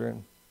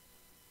children.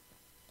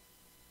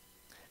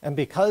 And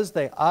because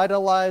they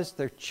idolize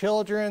their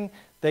children,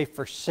 they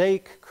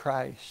forsake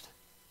Christ.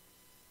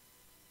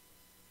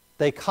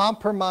 They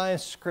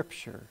compromise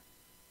Scripture.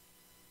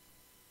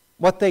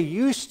 What they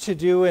used to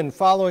do in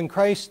following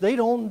Christ, they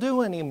don't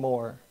do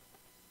anymore.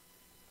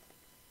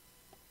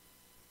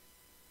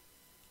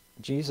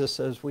 Jesus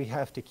says we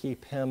have to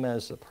keep him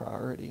as a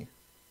priority.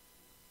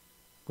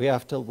 We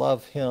have to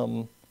love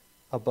him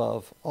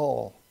above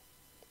all.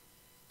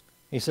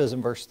 He says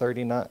in verse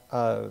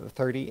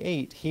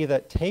 38, he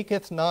that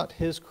taketh not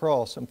his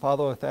cross and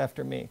followeth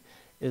after me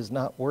is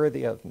not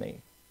worthy of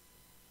me.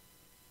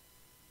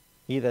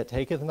 He that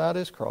taketh not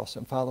his cross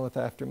and followeth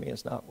after me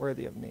is not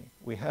worthy of me.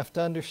 We have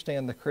to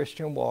understand the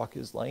Christian walk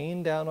is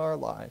laying down our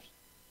lives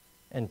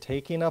and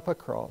taking up a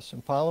cross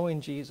and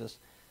following Jesus,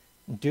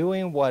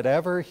 doing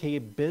whatever he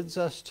bids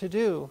us to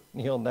do.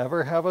 He'll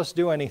never have us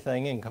do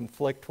anything in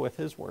conflict with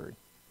his word.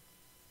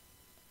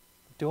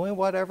 Doing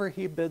whatever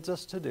he bids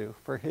us to do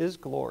for his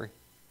glory.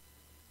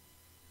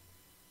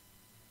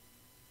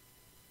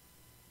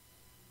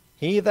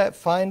 He that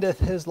findeth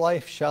his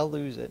life shall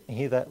lose it.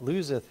 He that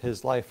loseth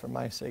his life for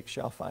my sake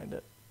shall find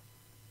it.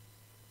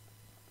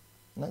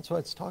 And that's what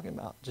it's talking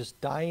about. Just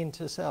dying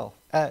to self.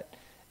 At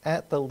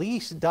the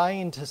least,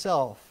 dying to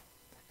self.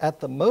 At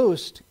the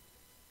most,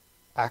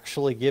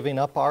 actually giving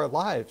up our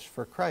lives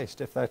for Christ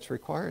if that's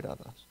required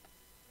of us.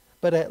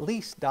 But at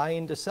least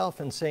dying to self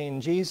and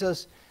saying,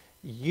 Jesus,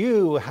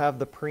 you have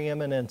the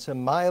preeminence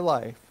in my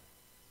life.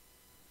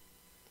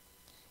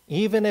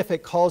 Even if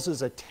it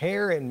causes a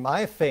tear in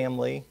my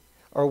family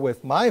or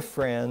with my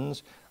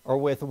friends or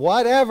with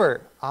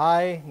whatever,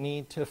 I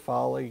need to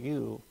follow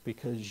you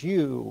because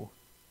you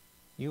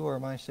are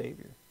my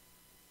Savior.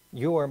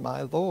 You are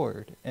my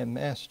Lord and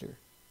Master.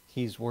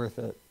 He's worth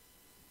it.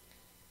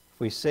 If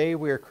we say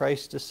we are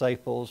Christ's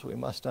disciples, we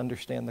must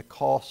understand the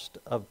cost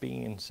of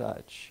being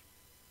such.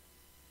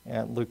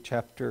 And Luke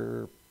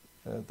chapter,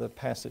 the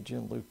passage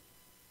in Luke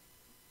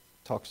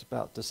talks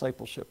about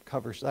discipleship,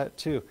 covers that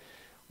too.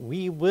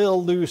 We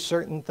will lose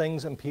certain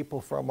things and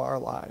people from our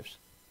lives.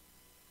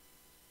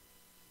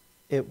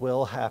 It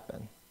will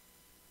happen.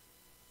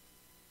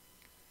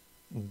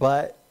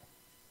 But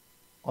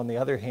on the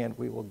other hand,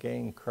 we will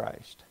gain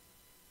Christ.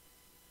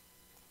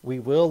 We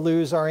will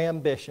lose our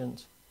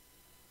ambitions,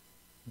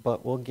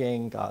 but we'll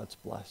gain God's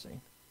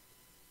blessing.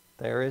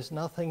 There is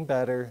nothing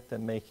better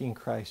than making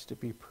Christ to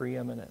be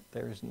preeminent.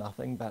 There is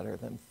nothing better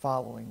than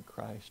following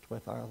Christ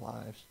with our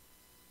lives.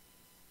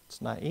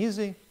 It's not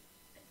easy.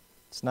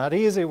 It's not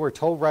easy. We're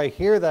told right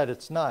here that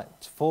it's not.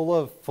 It's full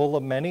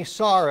of many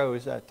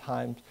sorrows at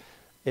times.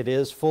 It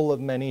is full of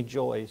many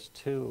joys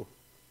too.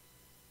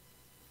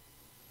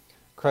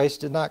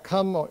 Christ did not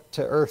come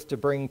to earth to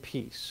bring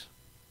peace.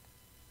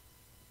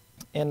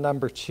 And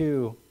number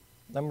two,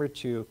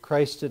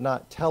 Christ did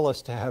not tell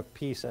us to have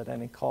peace at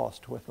any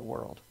cost with the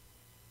world.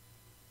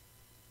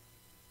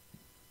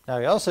 Now,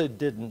 he also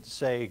didn't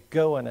say,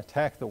 go and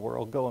attack the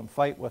world, go and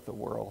fight with the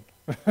world.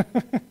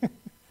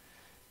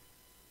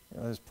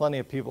 There's plenty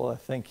of people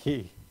that think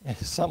he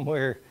is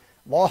somewhere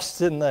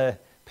lost in the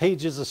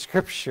pages of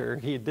Scripture.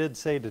 He did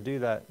say to do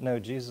that. No,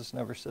 Jesus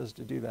never says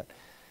to do that.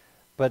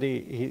 But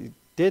he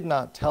did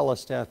not tell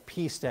us to have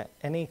peace at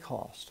any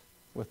cost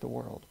with the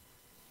world.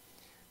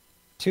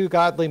 Two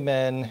godly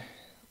men,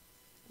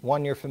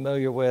 one you're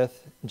familiar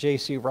with,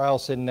 J.C. Ryle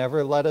said,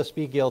 never let us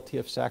be guilty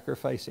of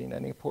sacrificing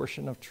any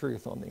portion of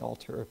truth on the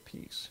altar of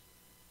peace.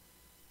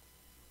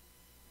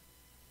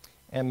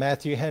 And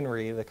Matthew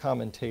Henry, the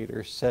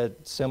commentator, said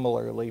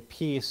similarly,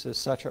 peace is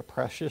such a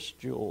precious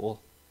jewel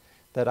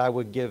that I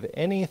would give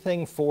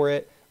anything for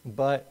it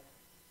but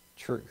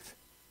truth.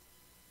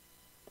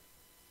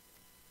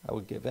 I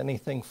would give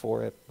anything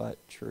for it but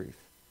truth.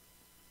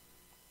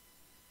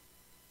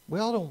 We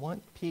all don't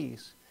want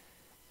peace.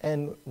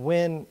 And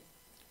when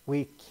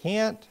we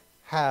can't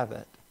have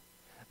it,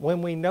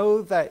 when we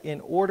know that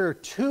in order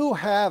to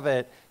have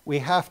it, we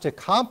have to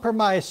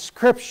compromise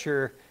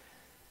Scripture,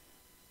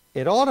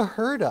 it ought to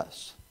hurt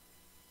us.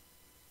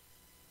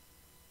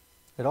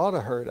 It ought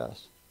to hurt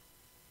us.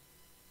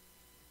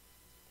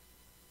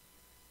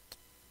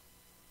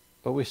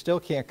 But we still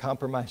can't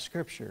compromise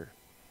Scripture.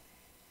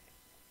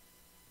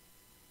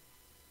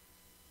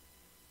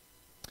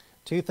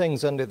 Two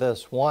things under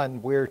this.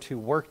 One, we're to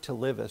work to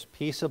live as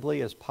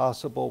peaceably as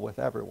possible with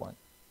everyone.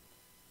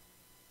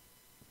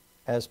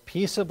 As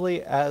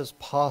peaceably as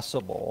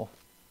possible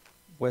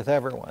with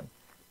everyone.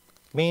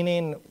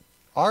 Meaning,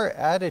 our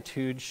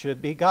attitude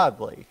should be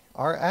godly.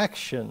 Our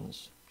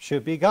actions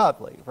should be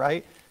godly,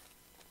 right?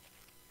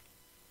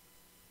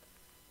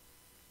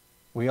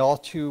 We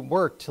ought to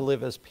work to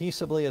live as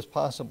peaceably as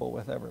possible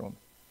with everyone.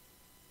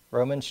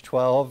 Romans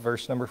 12,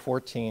 verse number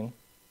 14.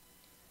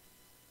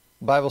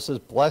 The Bible says,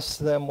 bless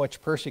them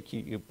which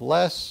persecute you.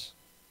 Bless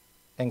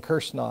and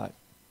curse not.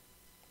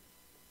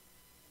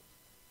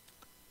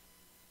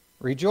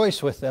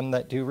 Rejoice with them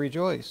that do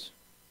rejoice,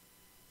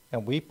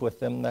 and weep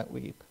with them that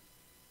weep.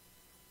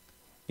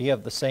 Be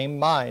of the same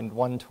mind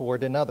one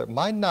toward another.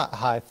 Mind not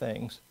high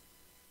things,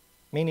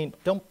 meaning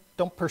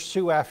don't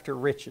pursue after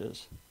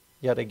riches,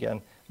 yet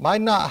again.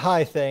 Mind not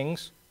high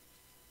things.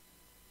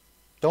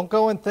 Don't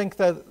go and think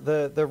that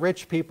the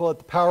rich people,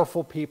 the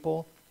powerful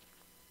people,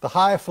 the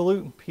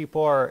highfalutin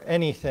people are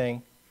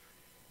anything.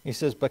 He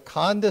says, but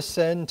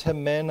condescend to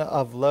men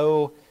of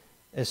low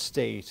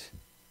estate.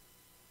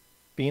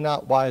 Be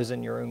not wise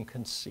in your own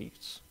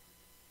conceits.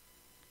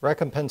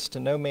 Recompense to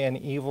no man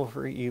evil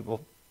for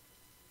evil.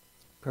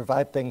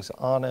 Provide things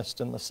honest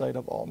in the sight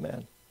of all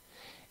men.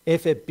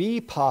 If it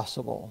be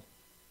possible,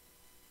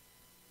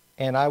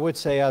 and I would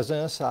say as an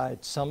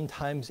aside,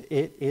 sometimes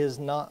it is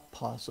not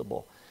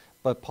possible.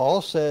 But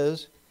Paul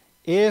says,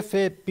 if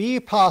it be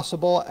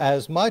possible,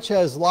 as much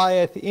as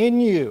lieth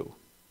in you,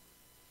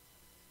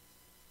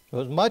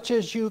 as much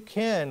as you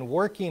can,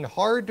 working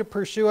hard to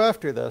pursue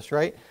after this,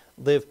 right?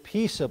 Live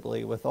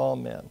peaceably with all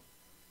men.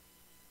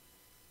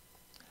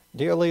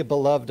 Dearly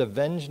beloved,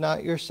 avenge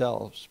not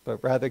yourselves,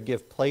 but rather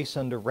give place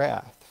unto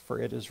wrath. For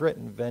it is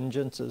written,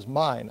 vengeance is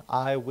mine,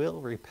 I will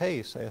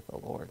repay, saith the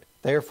Lord.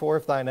 Therefore,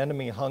 if thine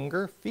enemy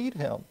hunger, feed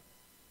him.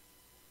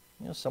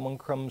 Someone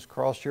comes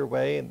across your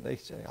way and they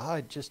say,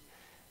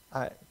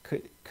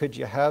 could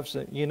you have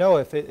some,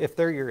 if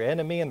they're your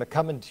enemy and they're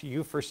coming to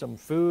you for some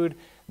food,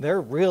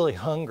 they're really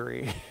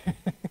hungry.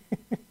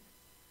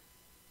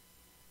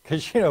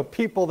 Because,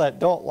 people that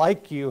don't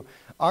like you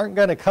aren't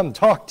going to come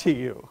talk to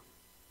you.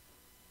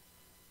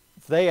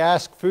 If they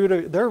ask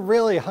food, they're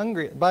really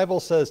hungry. The Bible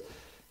says,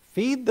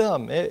 Feed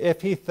them.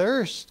 If he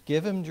thirsts,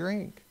 give him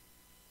drink.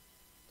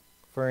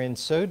 For in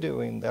so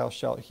doing, thou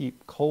shalt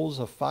heap coals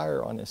of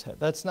fire on his head.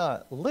 That's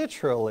not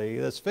literally,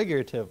 that's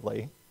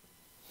figuratively.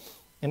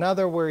 In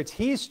other words,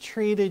 he's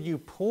treated you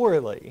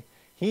poorly.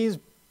 He's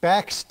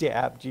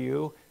backstabbed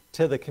you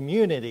to the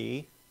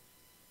community,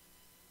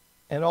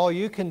 and all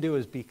you can do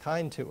is be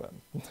kind to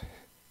him.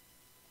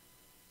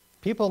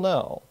 People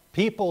know.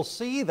 People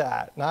see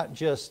that, not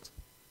just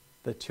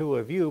the two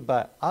of you,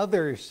 but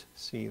others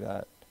see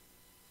that.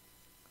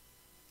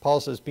 Paul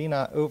says, be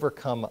not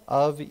overcome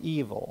of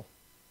evil,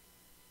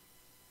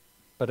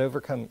 but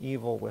overcome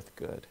evil with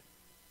good.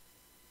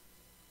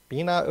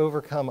 Be not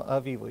overcome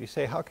of evil. You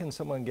say, how can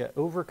someone get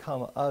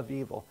overcome of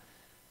evil?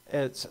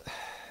 It's,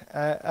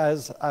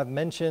 as I've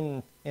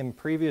mentioned in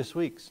previous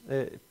weeks,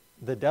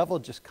 the devil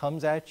just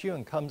comes at you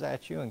and comes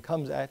at you and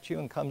comes at you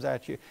and comes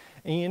at you.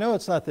 And you know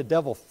it's not the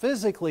devil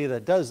physically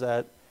that does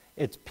that.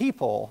 It's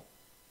people,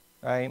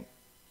 right?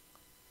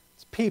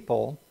 It's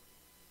people.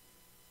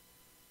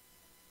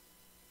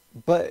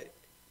 But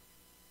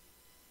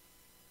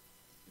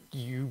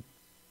you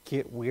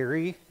get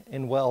weary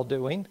in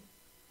well-doing.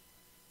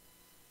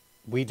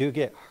 We do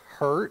get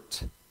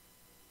hurt.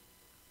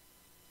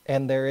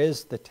 And there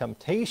is the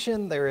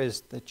temptation, there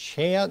is the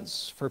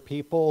chance for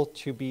people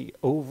to be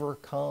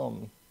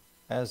overcome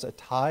as a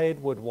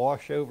tide would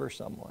wash over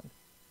someone,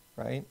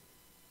 right?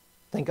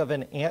 Think of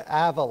an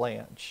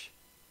avalanche.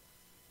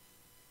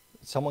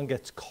 Someone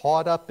gets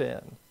caught up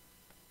in.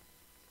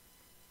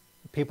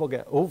 People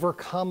get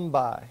overcome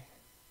by.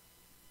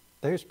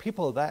 There's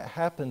people that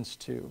happens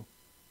to.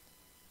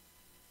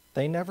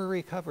 They never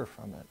recover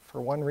from it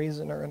for one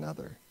reason or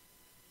another.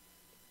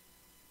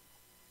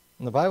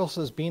 And the Bible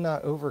says, be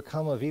not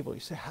overcome of evil. You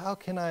say, how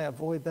can I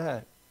avoid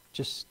that?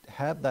 Just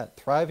have that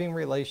thriving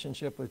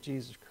relationship with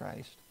Jesus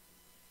Christ.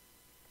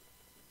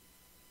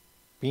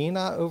 Be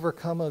not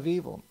overcome of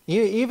evil.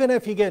 Even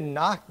if you get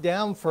knocked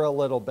down for a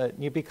little bit,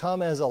 you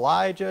become as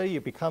Elijah,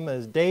 you become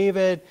as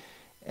David,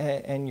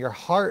 and your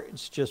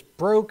heart's just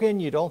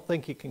broken, you don't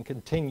think you can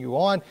continue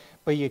on,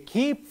 but you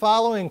keep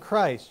following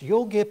Christ,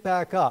 you'll get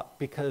back up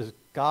because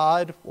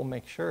God will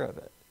make sure of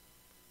it.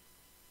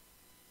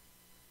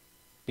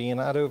 Be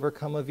not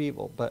overcome of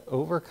evil, but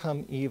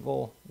overcome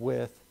evil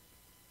with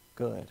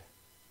good.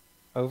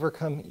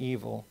 Overcome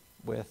evil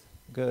with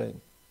good.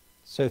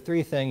 So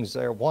 3 things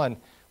there. 1,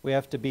 we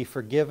have to be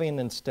forgiving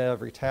instead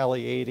of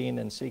retaliating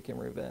and seeking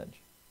revenge.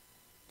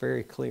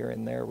 Very clear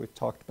in there. We've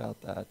talked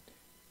about that.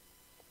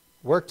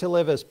 Work to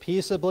live as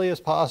peaceably as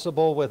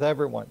possible with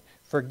everyone.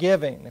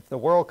 Forgiving. If the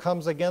world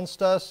comes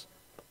against us,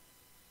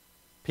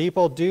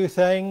 people do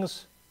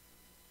things,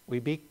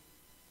 we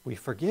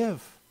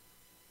forgive.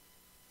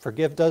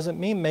 Forgive doesn't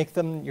mean make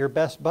them your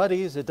best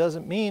buddies. It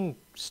doesn't mean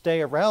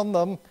stay around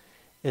them.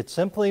 It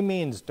simply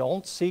means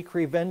don't seek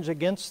revenge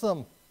against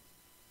them.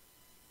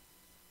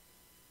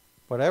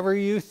 Whatever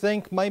you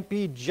think might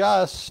be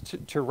just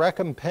to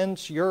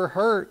recompense your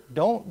hurt,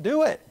 don't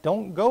do it.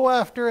 Don't go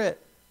after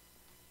it.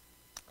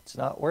 It's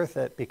not worth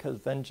it because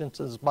vengeance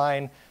is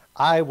mine.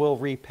 I will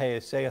repay,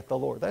 saith the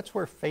Lord. That's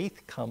where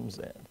faith comes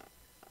in.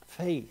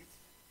 Faith.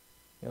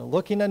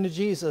 Looking unto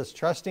Jesus,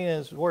 trusting in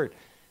his word.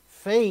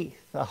 Faith,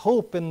 a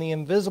hope in the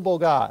invisible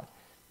God.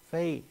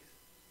 Faith.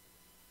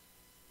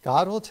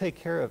 God will take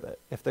care of it.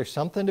 If there's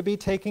something to be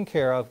taken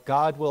care of,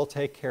 God will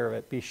take care of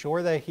it. Be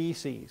sure that he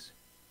sees.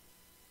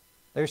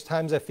 There's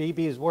times at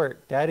Phoebe's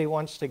work, Daddy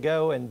wants to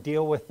go and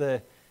deal with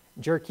the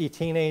jerky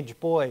teenage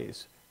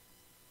boys.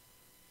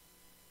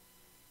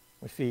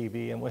 With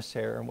Phoebe and with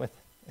Sarah and with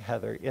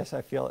Heather. Yes,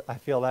 I feel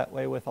that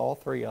way with all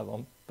 3 of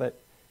them. But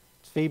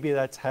it's Phoebe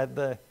that's had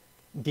the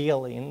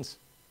dealings,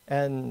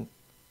 and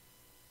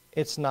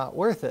it's not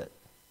worth it.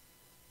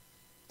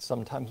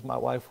 Sometimes my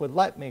wife would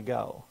let me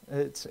go.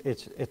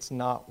 It's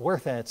not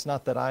worth it. It's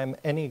not that I'm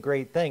any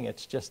great thing.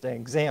 It's just an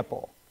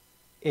example.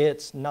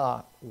 It's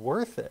not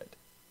worth it.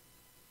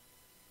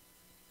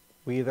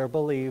 We either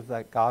believe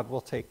that God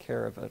will take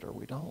care of it or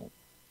we don't.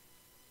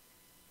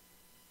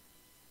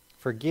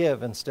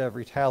 Forgive instead of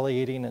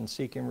retaliating and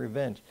seeking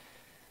revenge.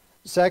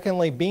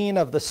 Secondly, being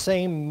of the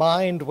same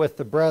mind with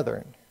the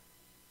brethren.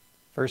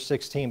 Verse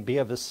 16, be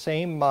of the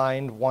same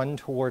mind one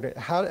toward it.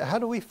 How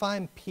do we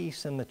find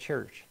peace in the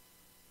church?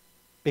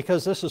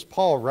 Because this is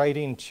Paul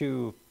writing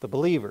to the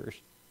believers,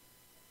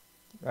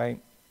 right?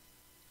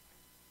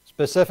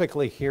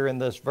 Specifically here in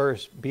this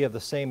verse, be of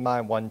the same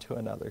mind one to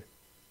another.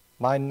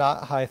 Mind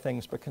not high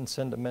things, but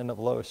consent to men of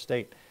low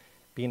estate.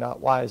 Be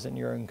not wise in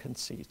your own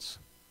conceits.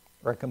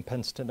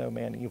 Recompense to no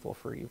man evil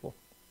for evil.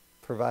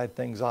 Provide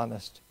things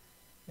honest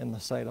in the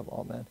sight of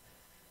all men.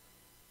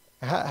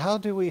 How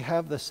do we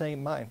have the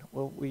same mind?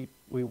 Well,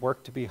 we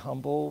work to be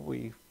humble.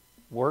 We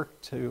work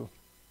to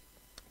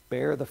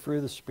bear the fruit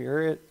of the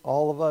Spirit.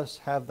 All of us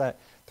have that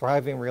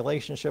thriving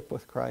relationship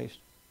with Christ.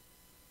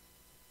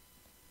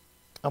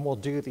 And we'll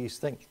do these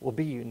things. We'll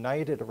be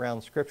united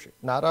around Scripture.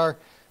 Not our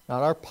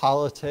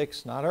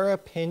politics, not our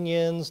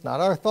opinions,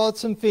 not our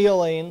thoughts and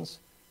feelings,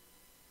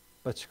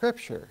 but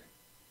Scripture.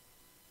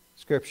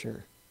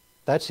 Scripture.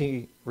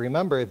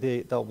 remember,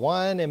 the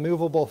one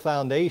immovable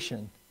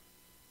foundation,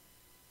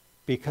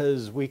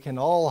 because we can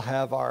all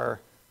have our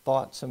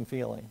thoughts and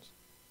feelings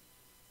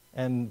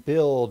and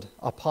build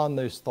upon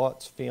those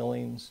thoughts,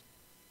 feelings,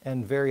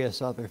 and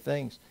various other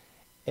things.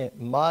 It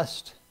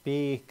must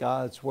be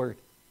God's word.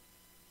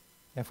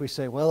 If we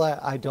say, well,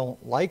 I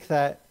don't like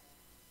that,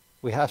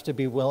 we have to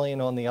be willing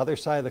on the other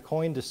side of the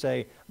coin to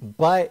say,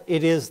 but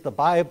it is the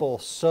Bible,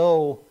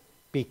 so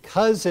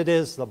because it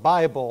is the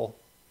Bible,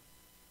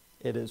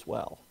 it is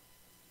well.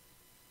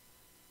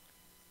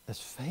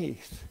 That's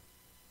faith.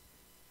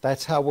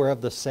 That's how we're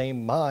of the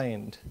same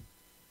mind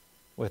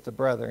with the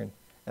brethren.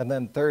 And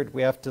then third,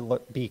 we have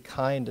to be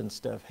kind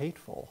instead of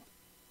hateful.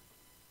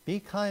 Be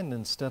kind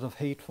instead of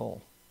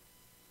hateful.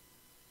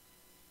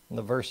 And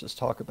the verses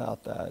talk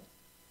about that.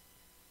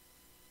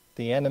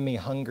 The enemy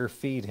hunger,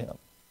 feed him.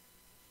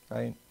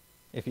 Right?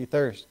 If you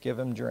thirst, give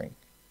him drink.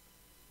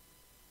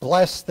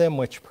 Bless them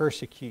which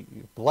persecute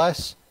you.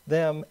 Bless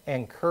them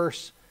and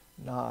curse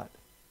not.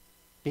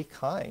 Be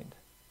kind.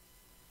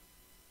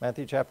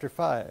 Matthew chapter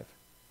 5.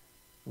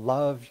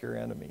 Love your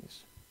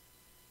enemies.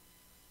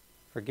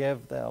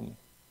 Forgive them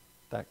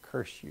that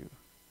curse you.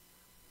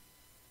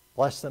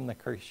 Bless them that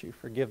curse you.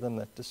 Forgive them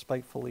that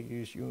despitefully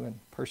use you and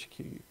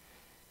persecute you.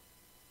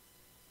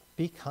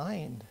 Be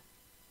kind.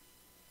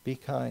 Be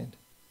kind.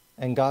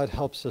 And God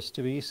helps us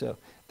to be so.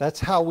 That's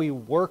how we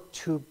work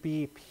to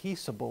be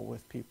peaceable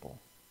with people.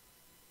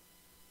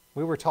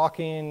 We were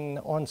talking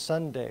on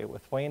Sunday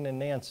with Wayne and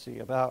Nancy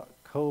about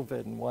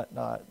COVID and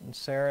whatnot. And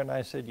Sarah and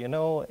I said,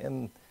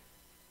 and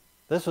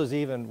this was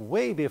even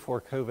way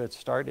before COVID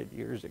started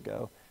years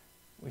ago.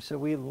 We said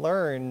we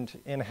learned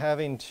in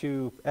having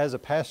to, as a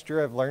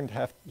pastor, I've learned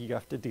you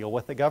have to deal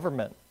with the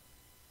government.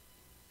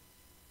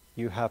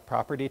 You have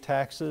property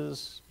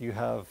taxes. You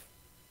have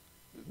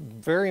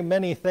very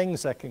many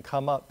things that can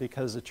come up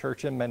because the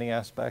church in many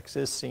aspects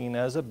is seen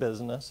as a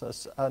business,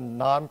 as a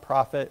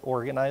nonprofit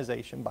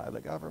organization by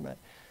the government.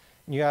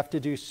 You have to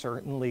do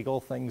certain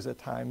legal things at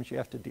times. You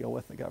have to deal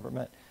with the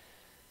government.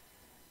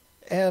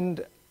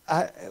 And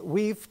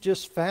we've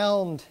just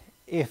found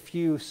if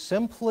you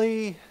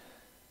simply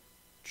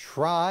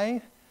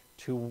try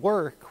to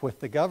work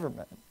with the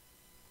government,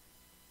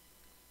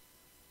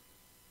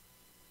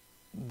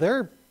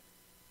 they're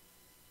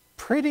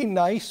pretty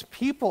nice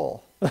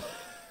people.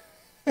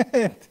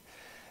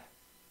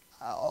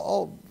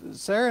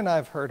 Sarah and I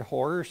have heard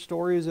horror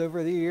stories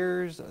over the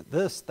years,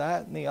 this,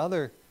 that, and the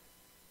other.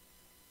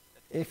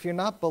 If you're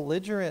not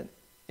belligerent,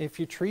 if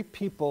you treat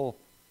people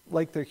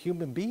like they're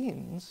human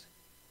beings,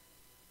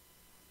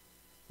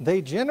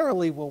 they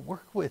generally will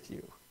work with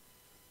you.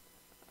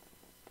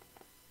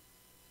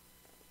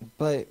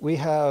 But we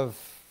have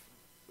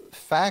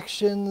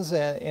factions,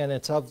 and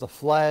it's of the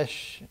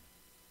flesh,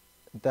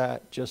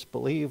 that just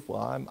believe,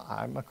 well,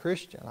 I'm a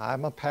Christian,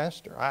 I'm a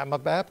pastor, I'm a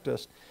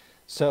Baptist,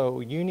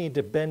 so you need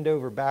to bend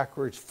over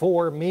backwards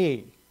for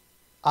me.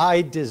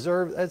 I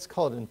deserve, that's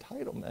called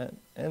entitlement,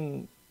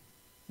 and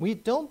we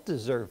don't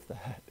deserve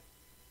that.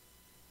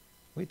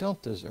 We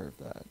don't deserve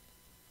that.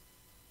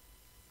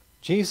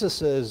 Jesus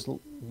says,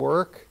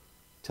 work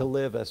to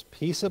live as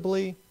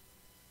peaceably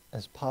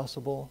as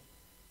possible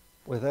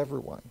with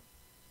everyone.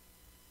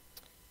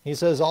 He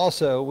says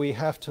also we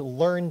have to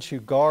learn to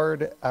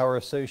guard our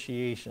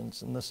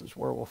associations, and this is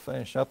where we'll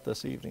finish up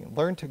this evening.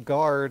 Learn to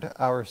guard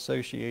our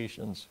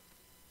associations.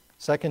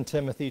 2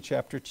 Timothy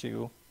chapter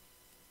 2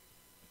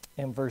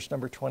 and verse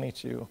number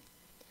 22.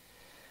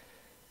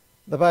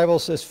 The Bible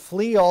says,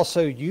 flee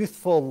also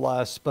youthful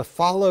lusts, but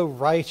follow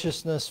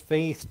righteousness,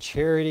 faith,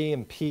 charity,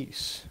 and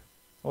peace.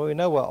 Well, we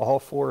know what all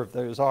four of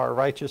those are.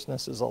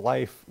 Righteousness is a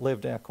life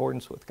lived in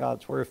accordance with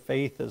God's word.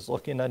 Faith is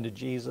looking unto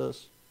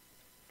Jesus,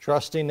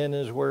 trusting in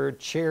his word.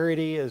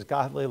 Charity is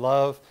godly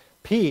love.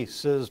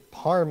 Peace is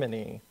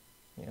harmony,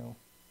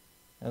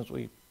 as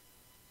we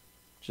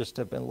just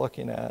have been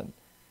looking at.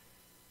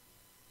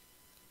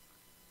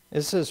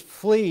 It says,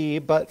 flee,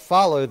 but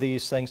follow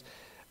these things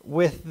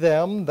with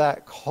them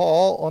that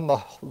call on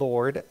the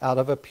Lord out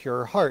of a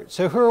pure heart.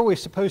 So who are we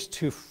supposed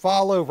to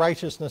follow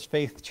righteousness,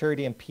 faith,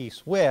 charity, and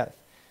peace with?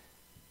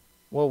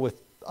 Well, with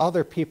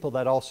other people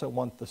that also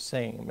want the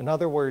same. In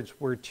other words,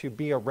 we're to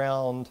be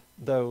around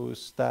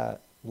those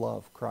that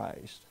love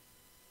Christ.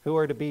 Who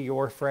are to be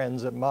your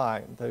friends and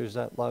mine? Those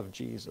that love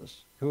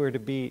Jesus. Who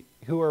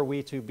are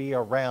we to be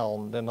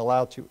around and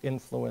allowed to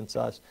influence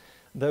us?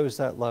 Those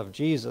that love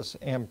Jesus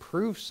and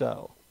prove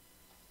so.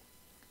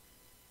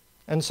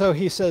 And so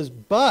he says,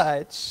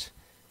 but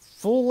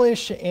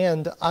foolish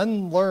and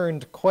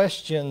unlearned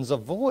questions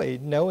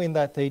avoid, knowing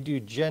that they do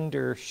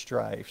gender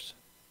strifes.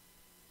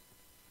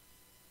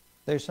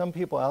 There's some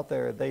people out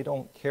there, they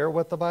don't care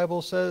what the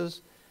Bible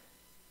says.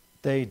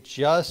 They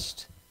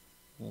just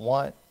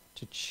want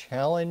to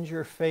challenge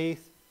your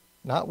faith,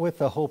 not with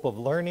the hope of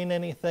learning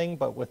anything,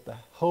 but with the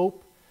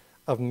hope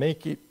of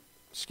making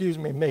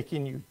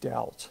you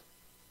doubt.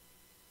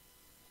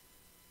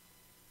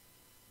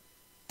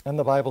 And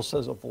the Bible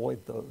says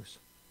avoid those.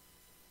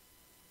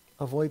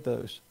 Avoid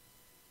those.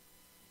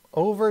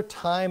 over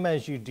time,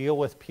 as you deal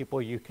with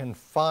people, you can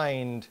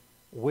find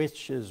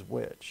which is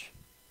which.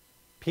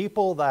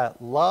 People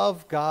that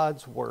love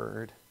God's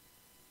word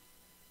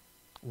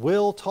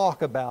will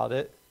talk about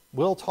it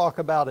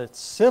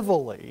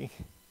civilly,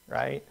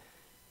 right?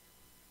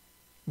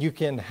 You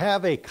can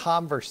have a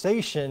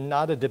conversation,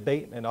 not a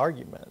debate and an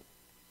argument.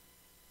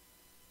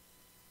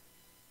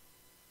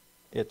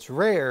 It's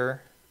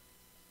rare,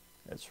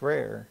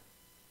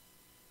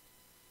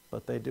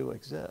 but they do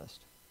exist.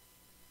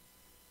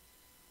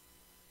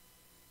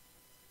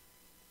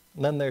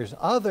 And then there's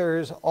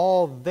others,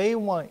 all they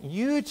want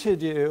you to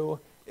do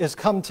is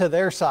come to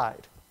their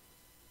side.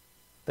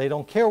 They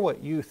don't care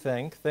what you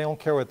think. They don't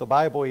care what the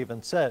Bible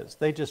even says.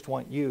 They just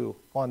want you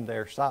on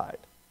their side.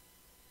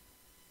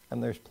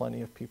 And there's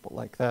plenty of people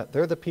like that.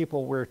 They're the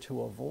people we're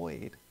to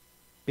avoid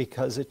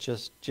because it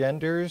just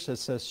genders, it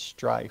says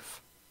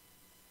strife.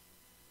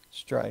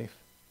 Strife.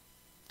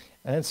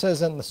 And it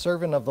says, and the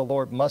servant of the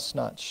Lord must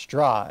not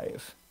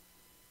strive.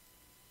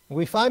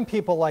 We find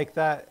people like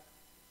that.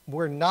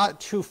 We're not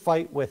to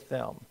fight with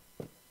them.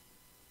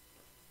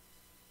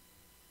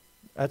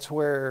 That's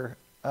where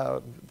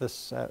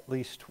this, at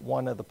least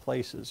one of the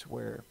places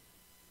where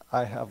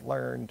I have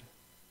learned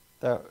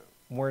that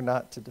we're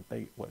not to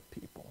debate with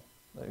people.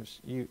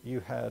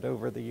 You had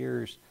over the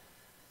years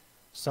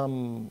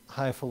some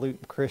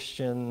highfalutin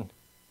Christian,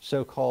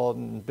 so-called,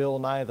 and Bill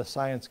Nye the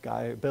science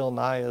guy. Bill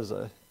Nye is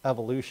an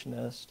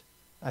evolutionist.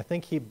 I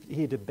think he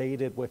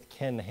debated with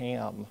Ken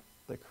Ham,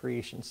 the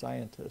creation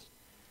scientist.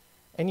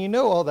 And you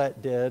know all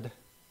that did?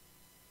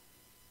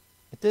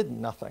 It did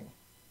nothing.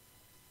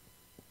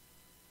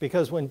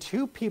 Because when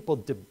two people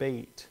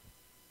debate,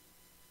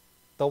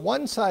 the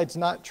one side's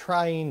not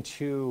trying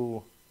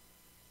to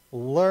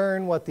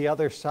learn what the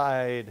other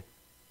side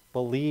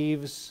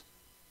believes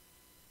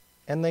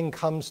and then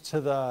comes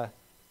to the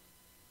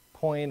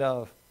point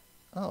of,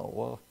 oh,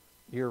 well,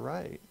 you're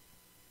right.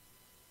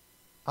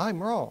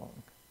 I'm wrong.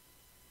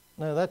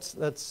 No,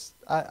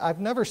 I've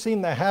never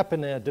seen that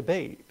happen in a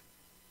debate.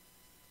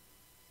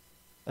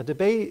 A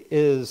debate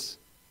is,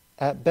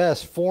 at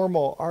best,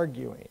 formal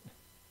arguing.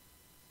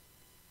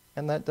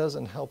 And that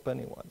doesn't help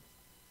anyone.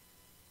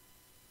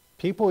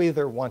 People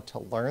either want to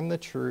learn the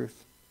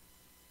truth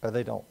or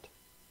they don't.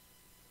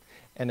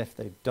 And if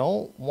they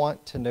don't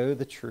want to know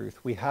the truth,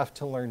 we have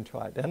to learn to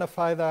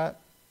identify that,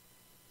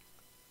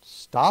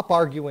 stop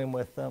arguing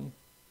with them,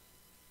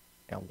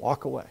 and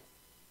walk away.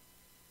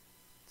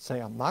 Say,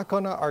 I'm not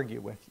going to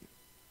argue with you.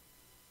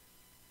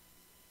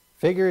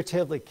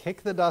 Figuratively,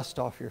 kick the dust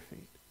off your feet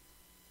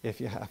if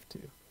you have to,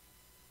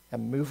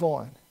 and move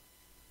on.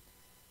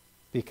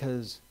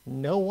 Because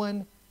no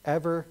one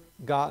ever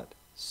got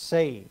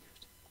saved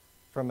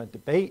from a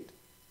debate,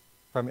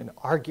 from an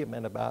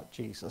argument about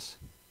Jesus.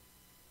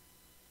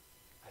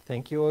 I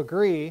think you'll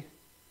agree,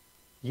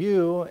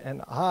 you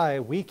and I,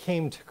 we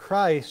came to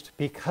Christ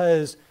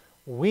because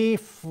we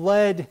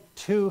fled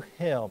to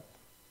Him.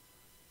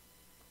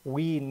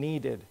 We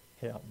needed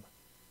Him.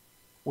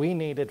 We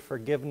needed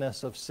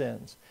forgiveness of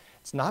sins.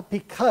 It's not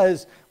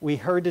because we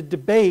heard a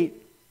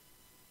debate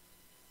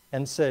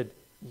and said,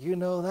 you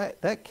know,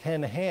 that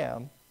Ken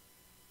Ham,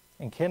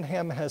 and Ken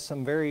Ham has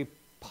some very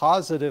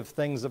positive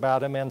things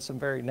about him and some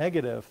very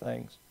negative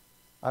things.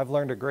 I've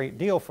learned a great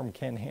deal from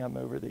Ken Ham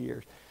over the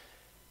years.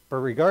 But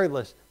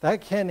regardless,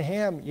 that Ken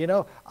Ham, you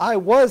know, I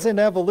was an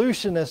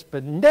evolutionist,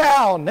 but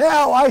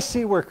now I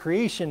see where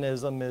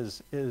creationism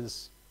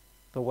is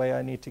the way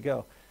I need to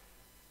go.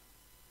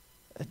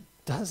 It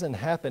doesn't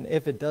happen.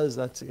 If it does,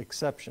 that's the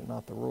exception,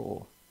 not the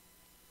rule.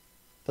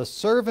 The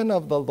servant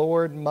of the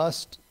Lord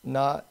must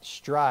not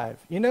strive.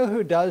 You know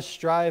who does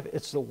strive?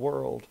 It's the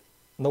world.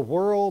 And the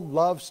world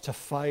loves to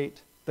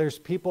fight. There's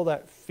people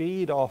that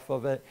feed off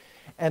of it,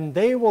 and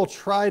they will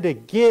try to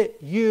get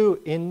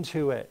you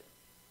into it,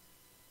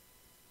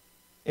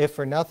 if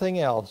for nothing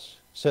else,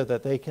 so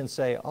that they can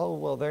say, oh,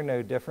 well, they're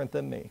no different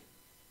than me.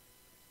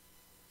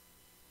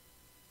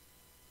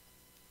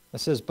 It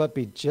says, but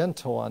be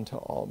gentle unto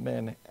all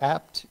men,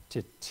 apt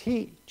to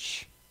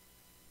teach,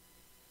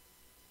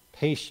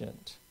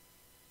 patient,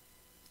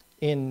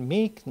 in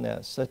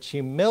meekness, such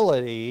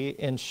humility,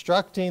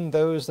 instructing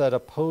those that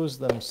oppose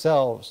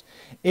themselves,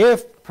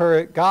 if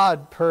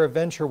God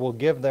peradventure will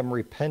give them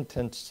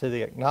repentance to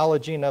the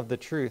acknowledging of the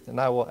truth. And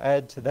I will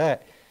add to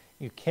that,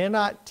 you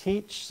cannot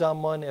teach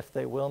someone if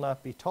they will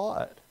not be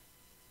taught.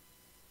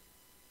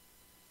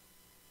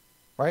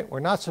 Right?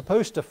 We're not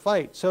supposed to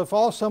fight. So if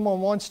all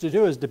someone wants to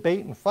do is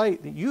debate and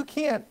fight, you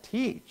can't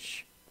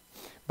teach.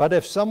 But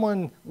if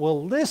someone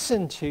will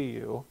listen to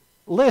you,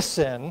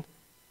 listen,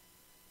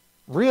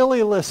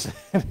 really listen,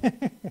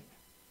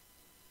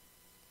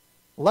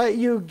 let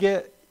you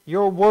get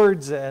your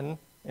words in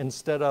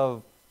instead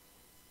of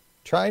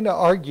trying to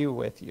argue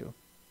with you,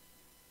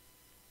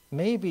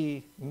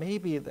 maybe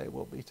they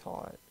will be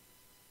taught.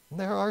 And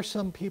there are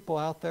some people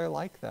out there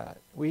like that.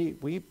 We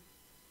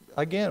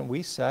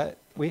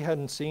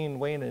hadn't seen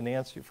Wayne and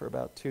Nancy for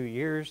about 2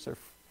 years.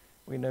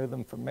 We know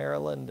them from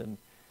Maryland,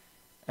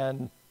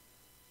 and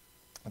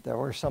there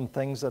were some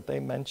things that they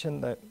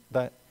mentioned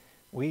that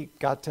we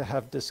got to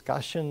have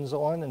discussions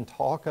on and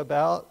talk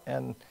about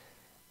and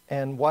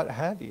what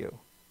have you.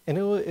 And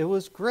it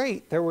was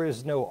great. There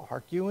was no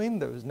arguing.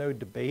 There was no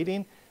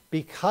debating.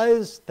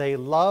 Because they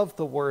love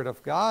the Word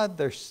of God,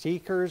 they're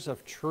seekers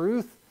of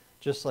truth,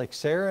 just like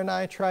Sarah and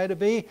I try to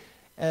be.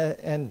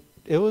 And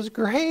it was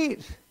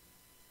great.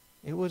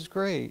 It was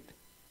great.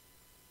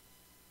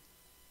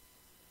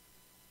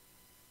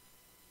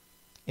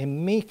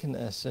 In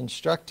meekness,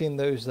 instructing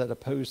those that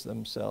oppose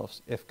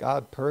themselves, if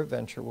God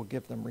peradventure will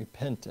give them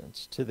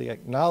repentance to the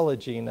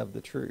acknowledging of the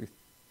truth,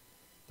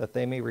 that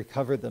they may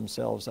recover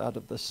themselves out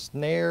of the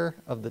snare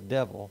of the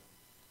devil,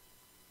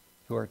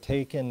 who are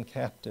taken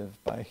captive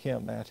by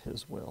him at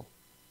his will.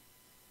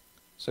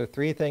 So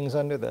 3 things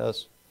under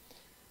this.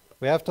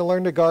 We have to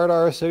learn to guard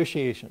our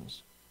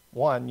associations.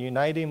 1,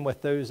 uniting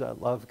with those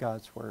that love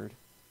God's word.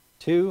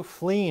 2,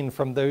 fleeing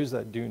from those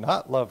that do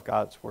not love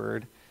God's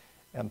word.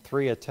 And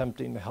 3,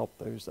 attempting to help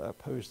those that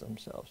oppose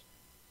themselves.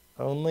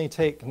 Only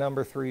take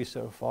number 3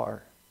 so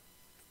far.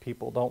 If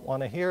people don't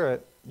want to hear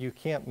it, you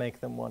can't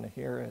make them want to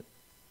hear it.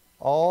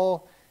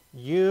 All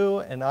you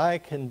and I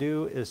can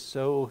do is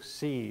sow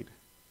seed.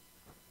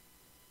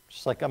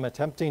 Just like I'm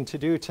attempting to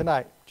do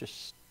tonight.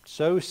 Just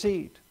sow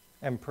seed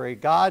and pray,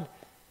 God,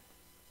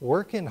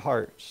 work in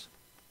hearts.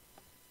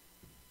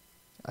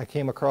 I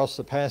came across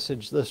the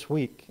passage this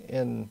week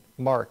in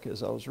Mark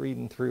as I was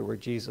reading through where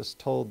Jesus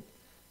told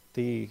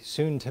the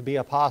soon-to-be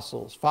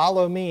apostles,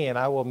 follow me and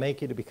I will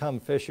make you to become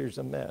fishers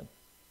of men.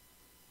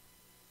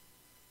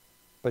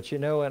 But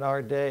in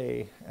our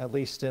day, at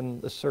least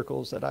in the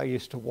circles that I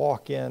used to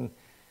walk in,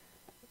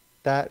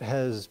 that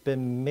has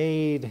been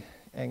made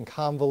and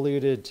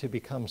convoluted to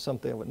become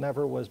something that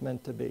never was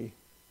meant to be.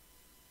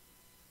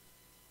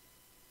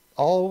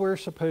 All we're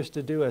supposed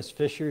to do as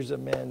fishers of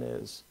men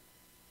is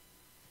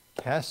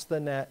cast the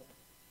net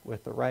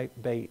with the right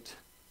bait.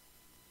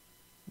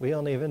 We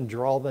don't even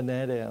draw the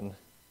net in.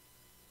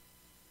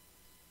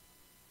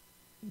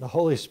 The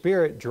Holy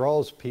Spirit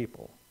draws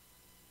people.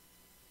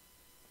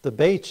 The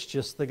bait's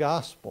just the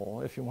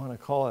gospel, if you want to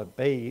call it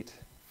bait,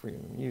 if we're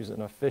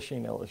using a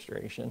fishing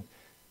illustration.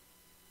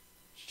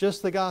 It's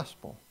just the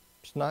gospel.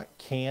 It's not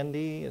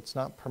candy. It's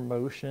not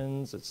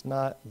promotions. It's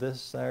not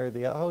this or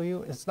the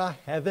other. It's not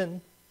heaven.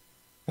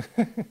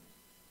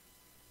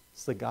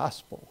 It's the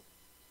gospel.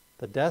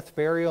 The death,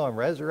 burial, and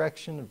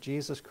resurrection of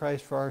Jesus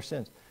Christ for our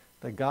sins.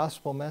 The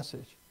gospel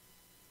message.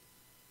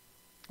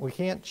 We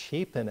can't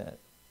cheapen it.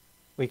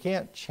 We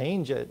can't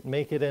change it,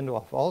 make it into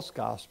a false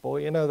gospel.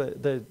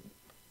 The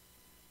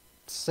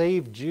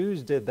saved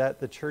Jews did that,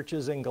 the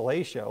churches in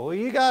Galatia. Well,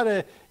 you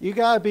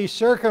gotta be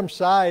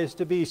circumcised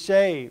to be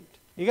saved.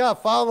 You got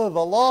to follow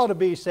the law to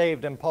be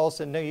saved. And Paul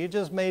said, no, you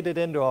just made it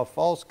into a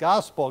false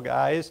gospel,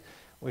 guys,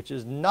 which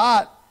is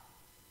not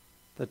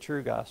the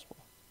true gospel.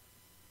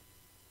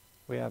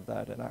 We have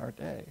that in our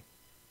day.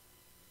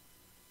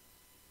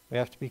 We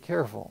have to be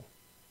careful.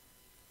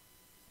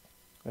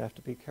 We have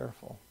to be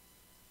careful.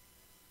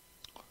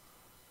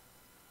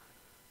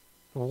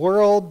 The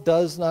world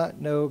does not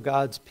know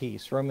God's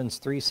peace. Romans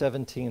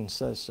 3:17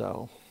 says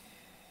so.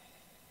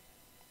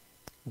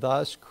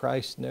 Thus,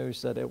 Christ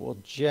knows that it will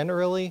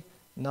generally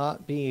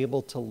not be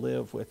able to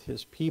live with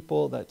his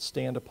people that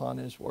stand upon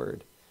his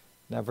word.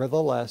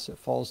 Nevertheless, it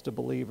falls to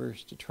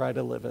believers to try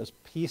to live as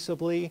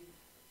peaceably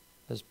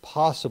as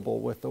possible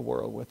with the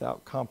world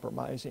without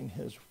compromising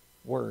his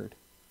word.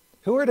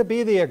 Who are to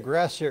be the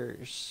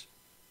aggressors?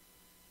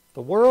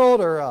 The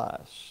world or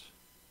us?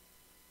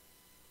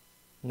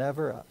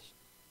 Never us.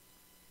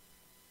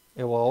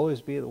 It will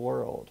always be the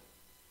world,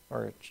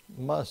 or it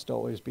must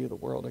always be the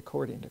world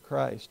according to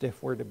Christ,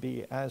 if we're to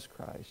be as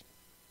Christ.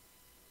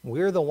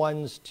 We're the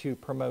ones to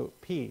promote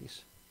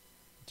peace,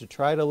 to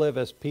try to live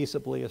as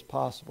peaceably as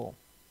possible.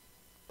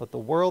 But the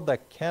world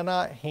that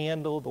cannot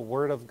handle the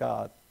Word of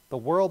God, the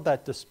world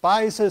that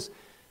despises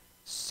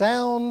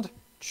sound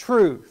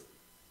truth,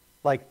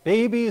 like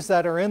babies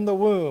that are in the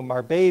womb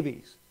are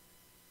babies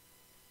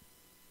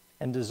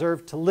and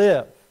deserve to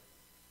live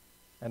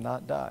and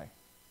not die.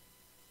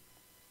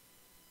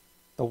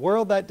 The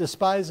world that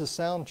despises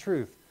sound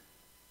truth,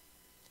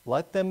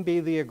 let them be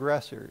the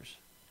aggressors,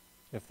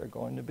 if they're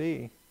going to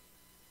be.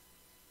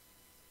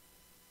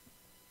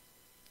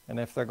 And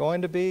if they're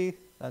going to be,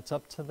 that's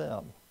up to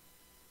them.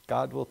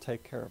 God will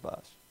take care of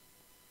us.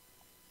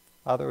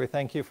 Father, we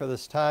thank you for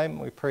this time.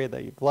 We pray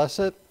that you bless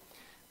it,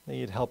 that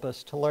you'd help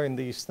us to learn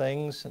these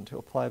things and to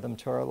apply them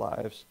to our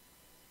lives.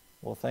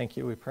 Well, thank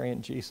you, we pray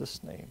in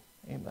Jesus' name.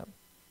 Amen.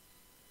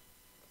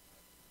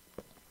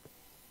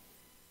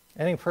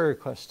 Any prayer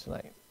requests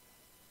tonight?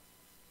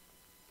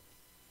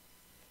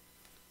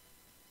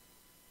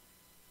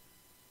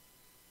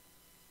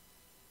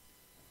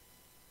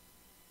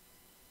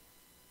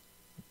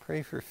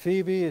 Pray for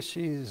Phoebe as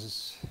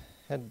she's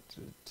head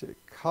to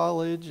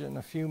college in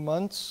a few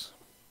months.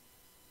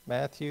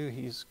 Matthew,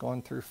 he's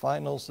going through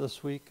finals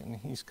this week and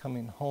he's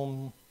coming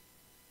home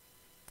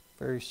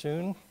very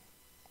soon.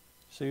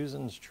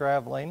 Susan's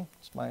traveling,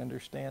 it's my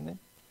understanding.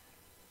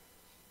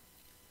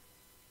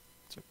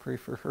 So pray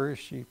for her as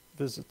she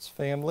visits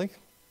family.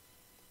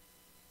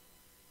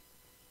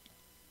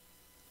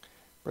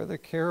 Brother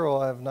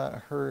Carroll, I've not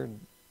heard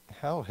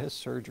how his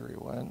surgery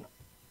went.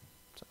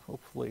 So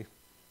hopefully,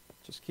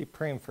 just keep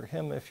praying for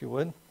him if you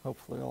would.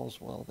 Hopefully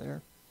all's well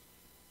there.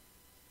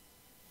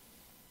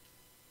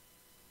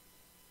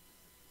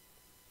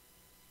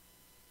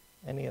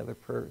 Any other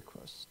prayer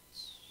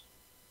requests?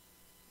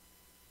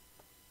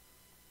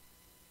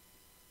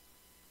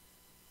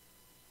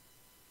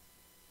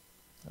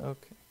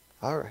 Okay.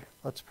 All right.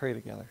 Let's pray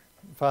together.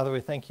 Father, we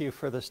thank you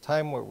for this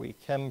time where we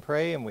can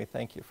pray, and we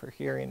thank you for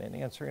hearing and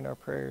answering our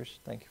prayers.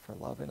 Thank you for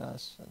loving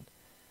us. And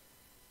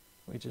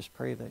we just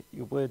pray that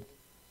you would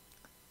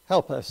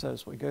help us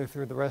as we go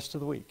through the rest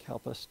of the week.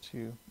 Help us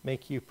to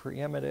make you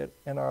preeminent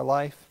in our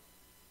life.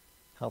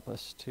 Help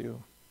us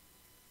to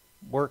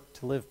work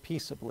to live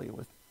peaceably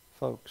with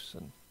folks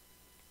and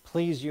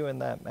please you in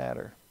that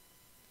matter.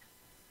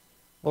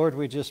 Lord,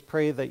 we just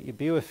pray that you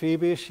be with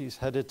Phoebe. She's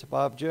headed to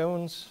Bob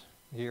Jones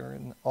here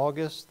in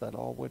August, that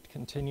all would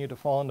continue to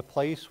fall into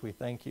place. We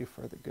thank you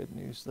for the good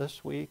news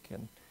this week,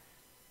 and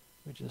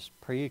we just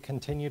pray you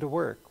continue to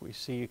work. We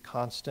see you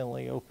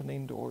constantly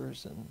opening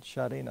doors and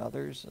shutting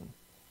others, and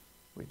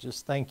we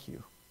just thank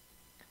you.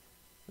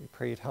 We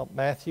pray you'd help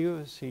Matthew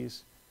as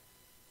he's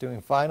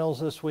doing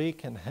finals this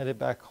week and headed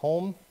back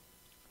home.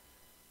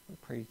 We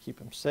pray you keep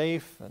him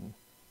safe, and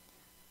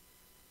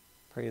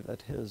pray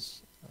that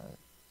his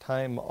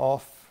time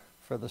off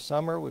for the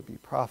summer would be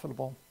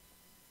profitable.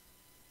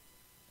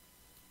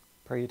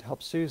 Pray you'd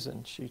help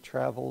Susan. She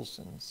travels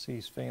and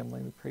sees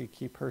family. We pray you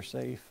keep her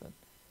safe, and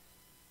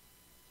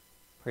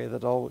pray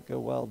that all would go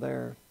well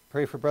there.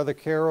 Pray for Brother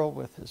Carroll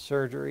with his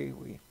surgery.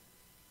 We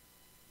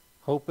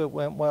hope it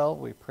went well.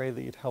 We pray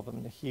that you'd help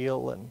him to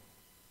heal, and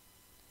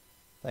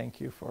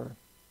thank you for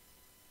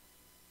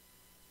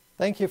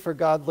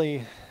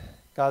godly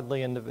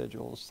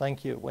individuals.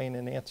 Thank you that Wayne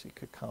and Nancy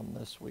could come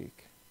this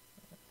week.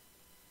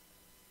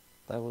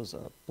 That was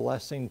a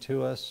blessing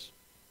to us.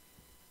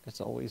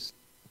 It's always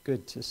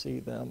good to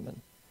see them,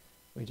 and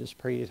we just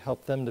pray you'd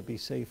help them to be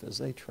safe as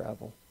they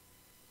travel.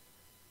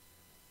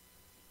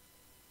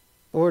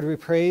 Lord, we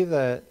pray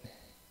that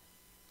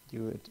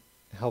you would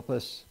help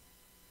us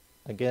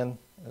again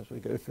as we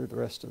go through the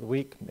rest of the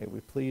week. May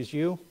we please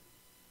you,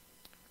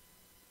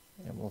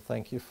 and we'll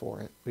thank you for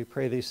it. We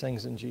pray these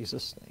things in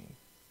Jesus' name.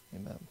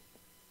 Amen.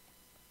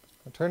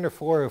 I'll turn to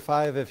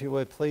 405 if you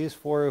would, please.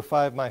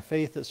 405, my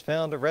faith has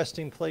found a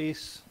resting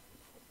place.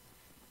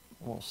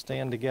 We'll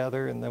stand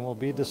together and then we'll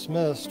be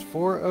dismissed.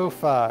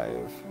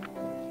 405.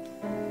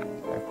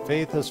 My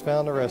faith has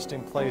found a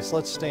resting place.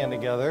 Let's stand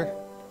together.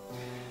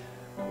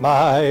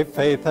 My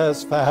faith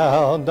has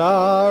found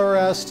a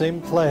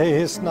resting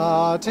place,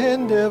 not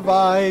in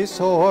device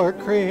or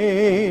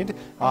creed.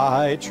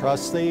 I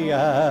trust the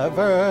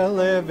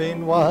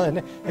ever-living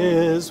one,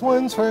 his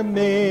wounds for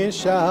me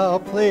shall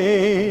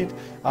plead.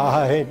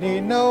 I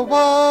need no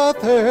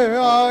other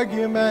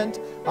argument,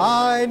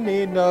 I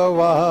need no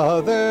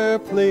other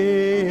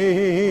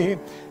plea.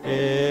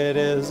 It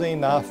is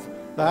enough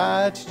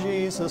that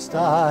Jesus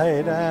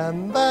died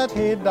and that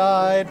he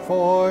died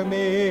for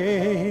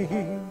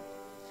me.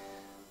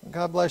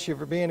 God bless you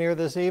for being here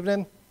this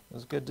evening. It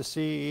was good to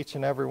see each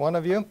and every one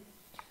of you.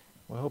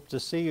 We hope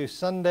to see you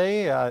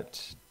Sunday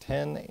at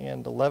 10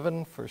 and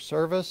 11 for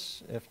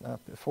service, if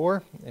not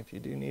before. If you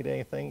do need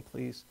anything,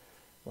 please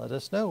let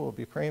us know. We'll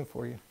be praying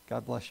for you.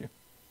 God bless you.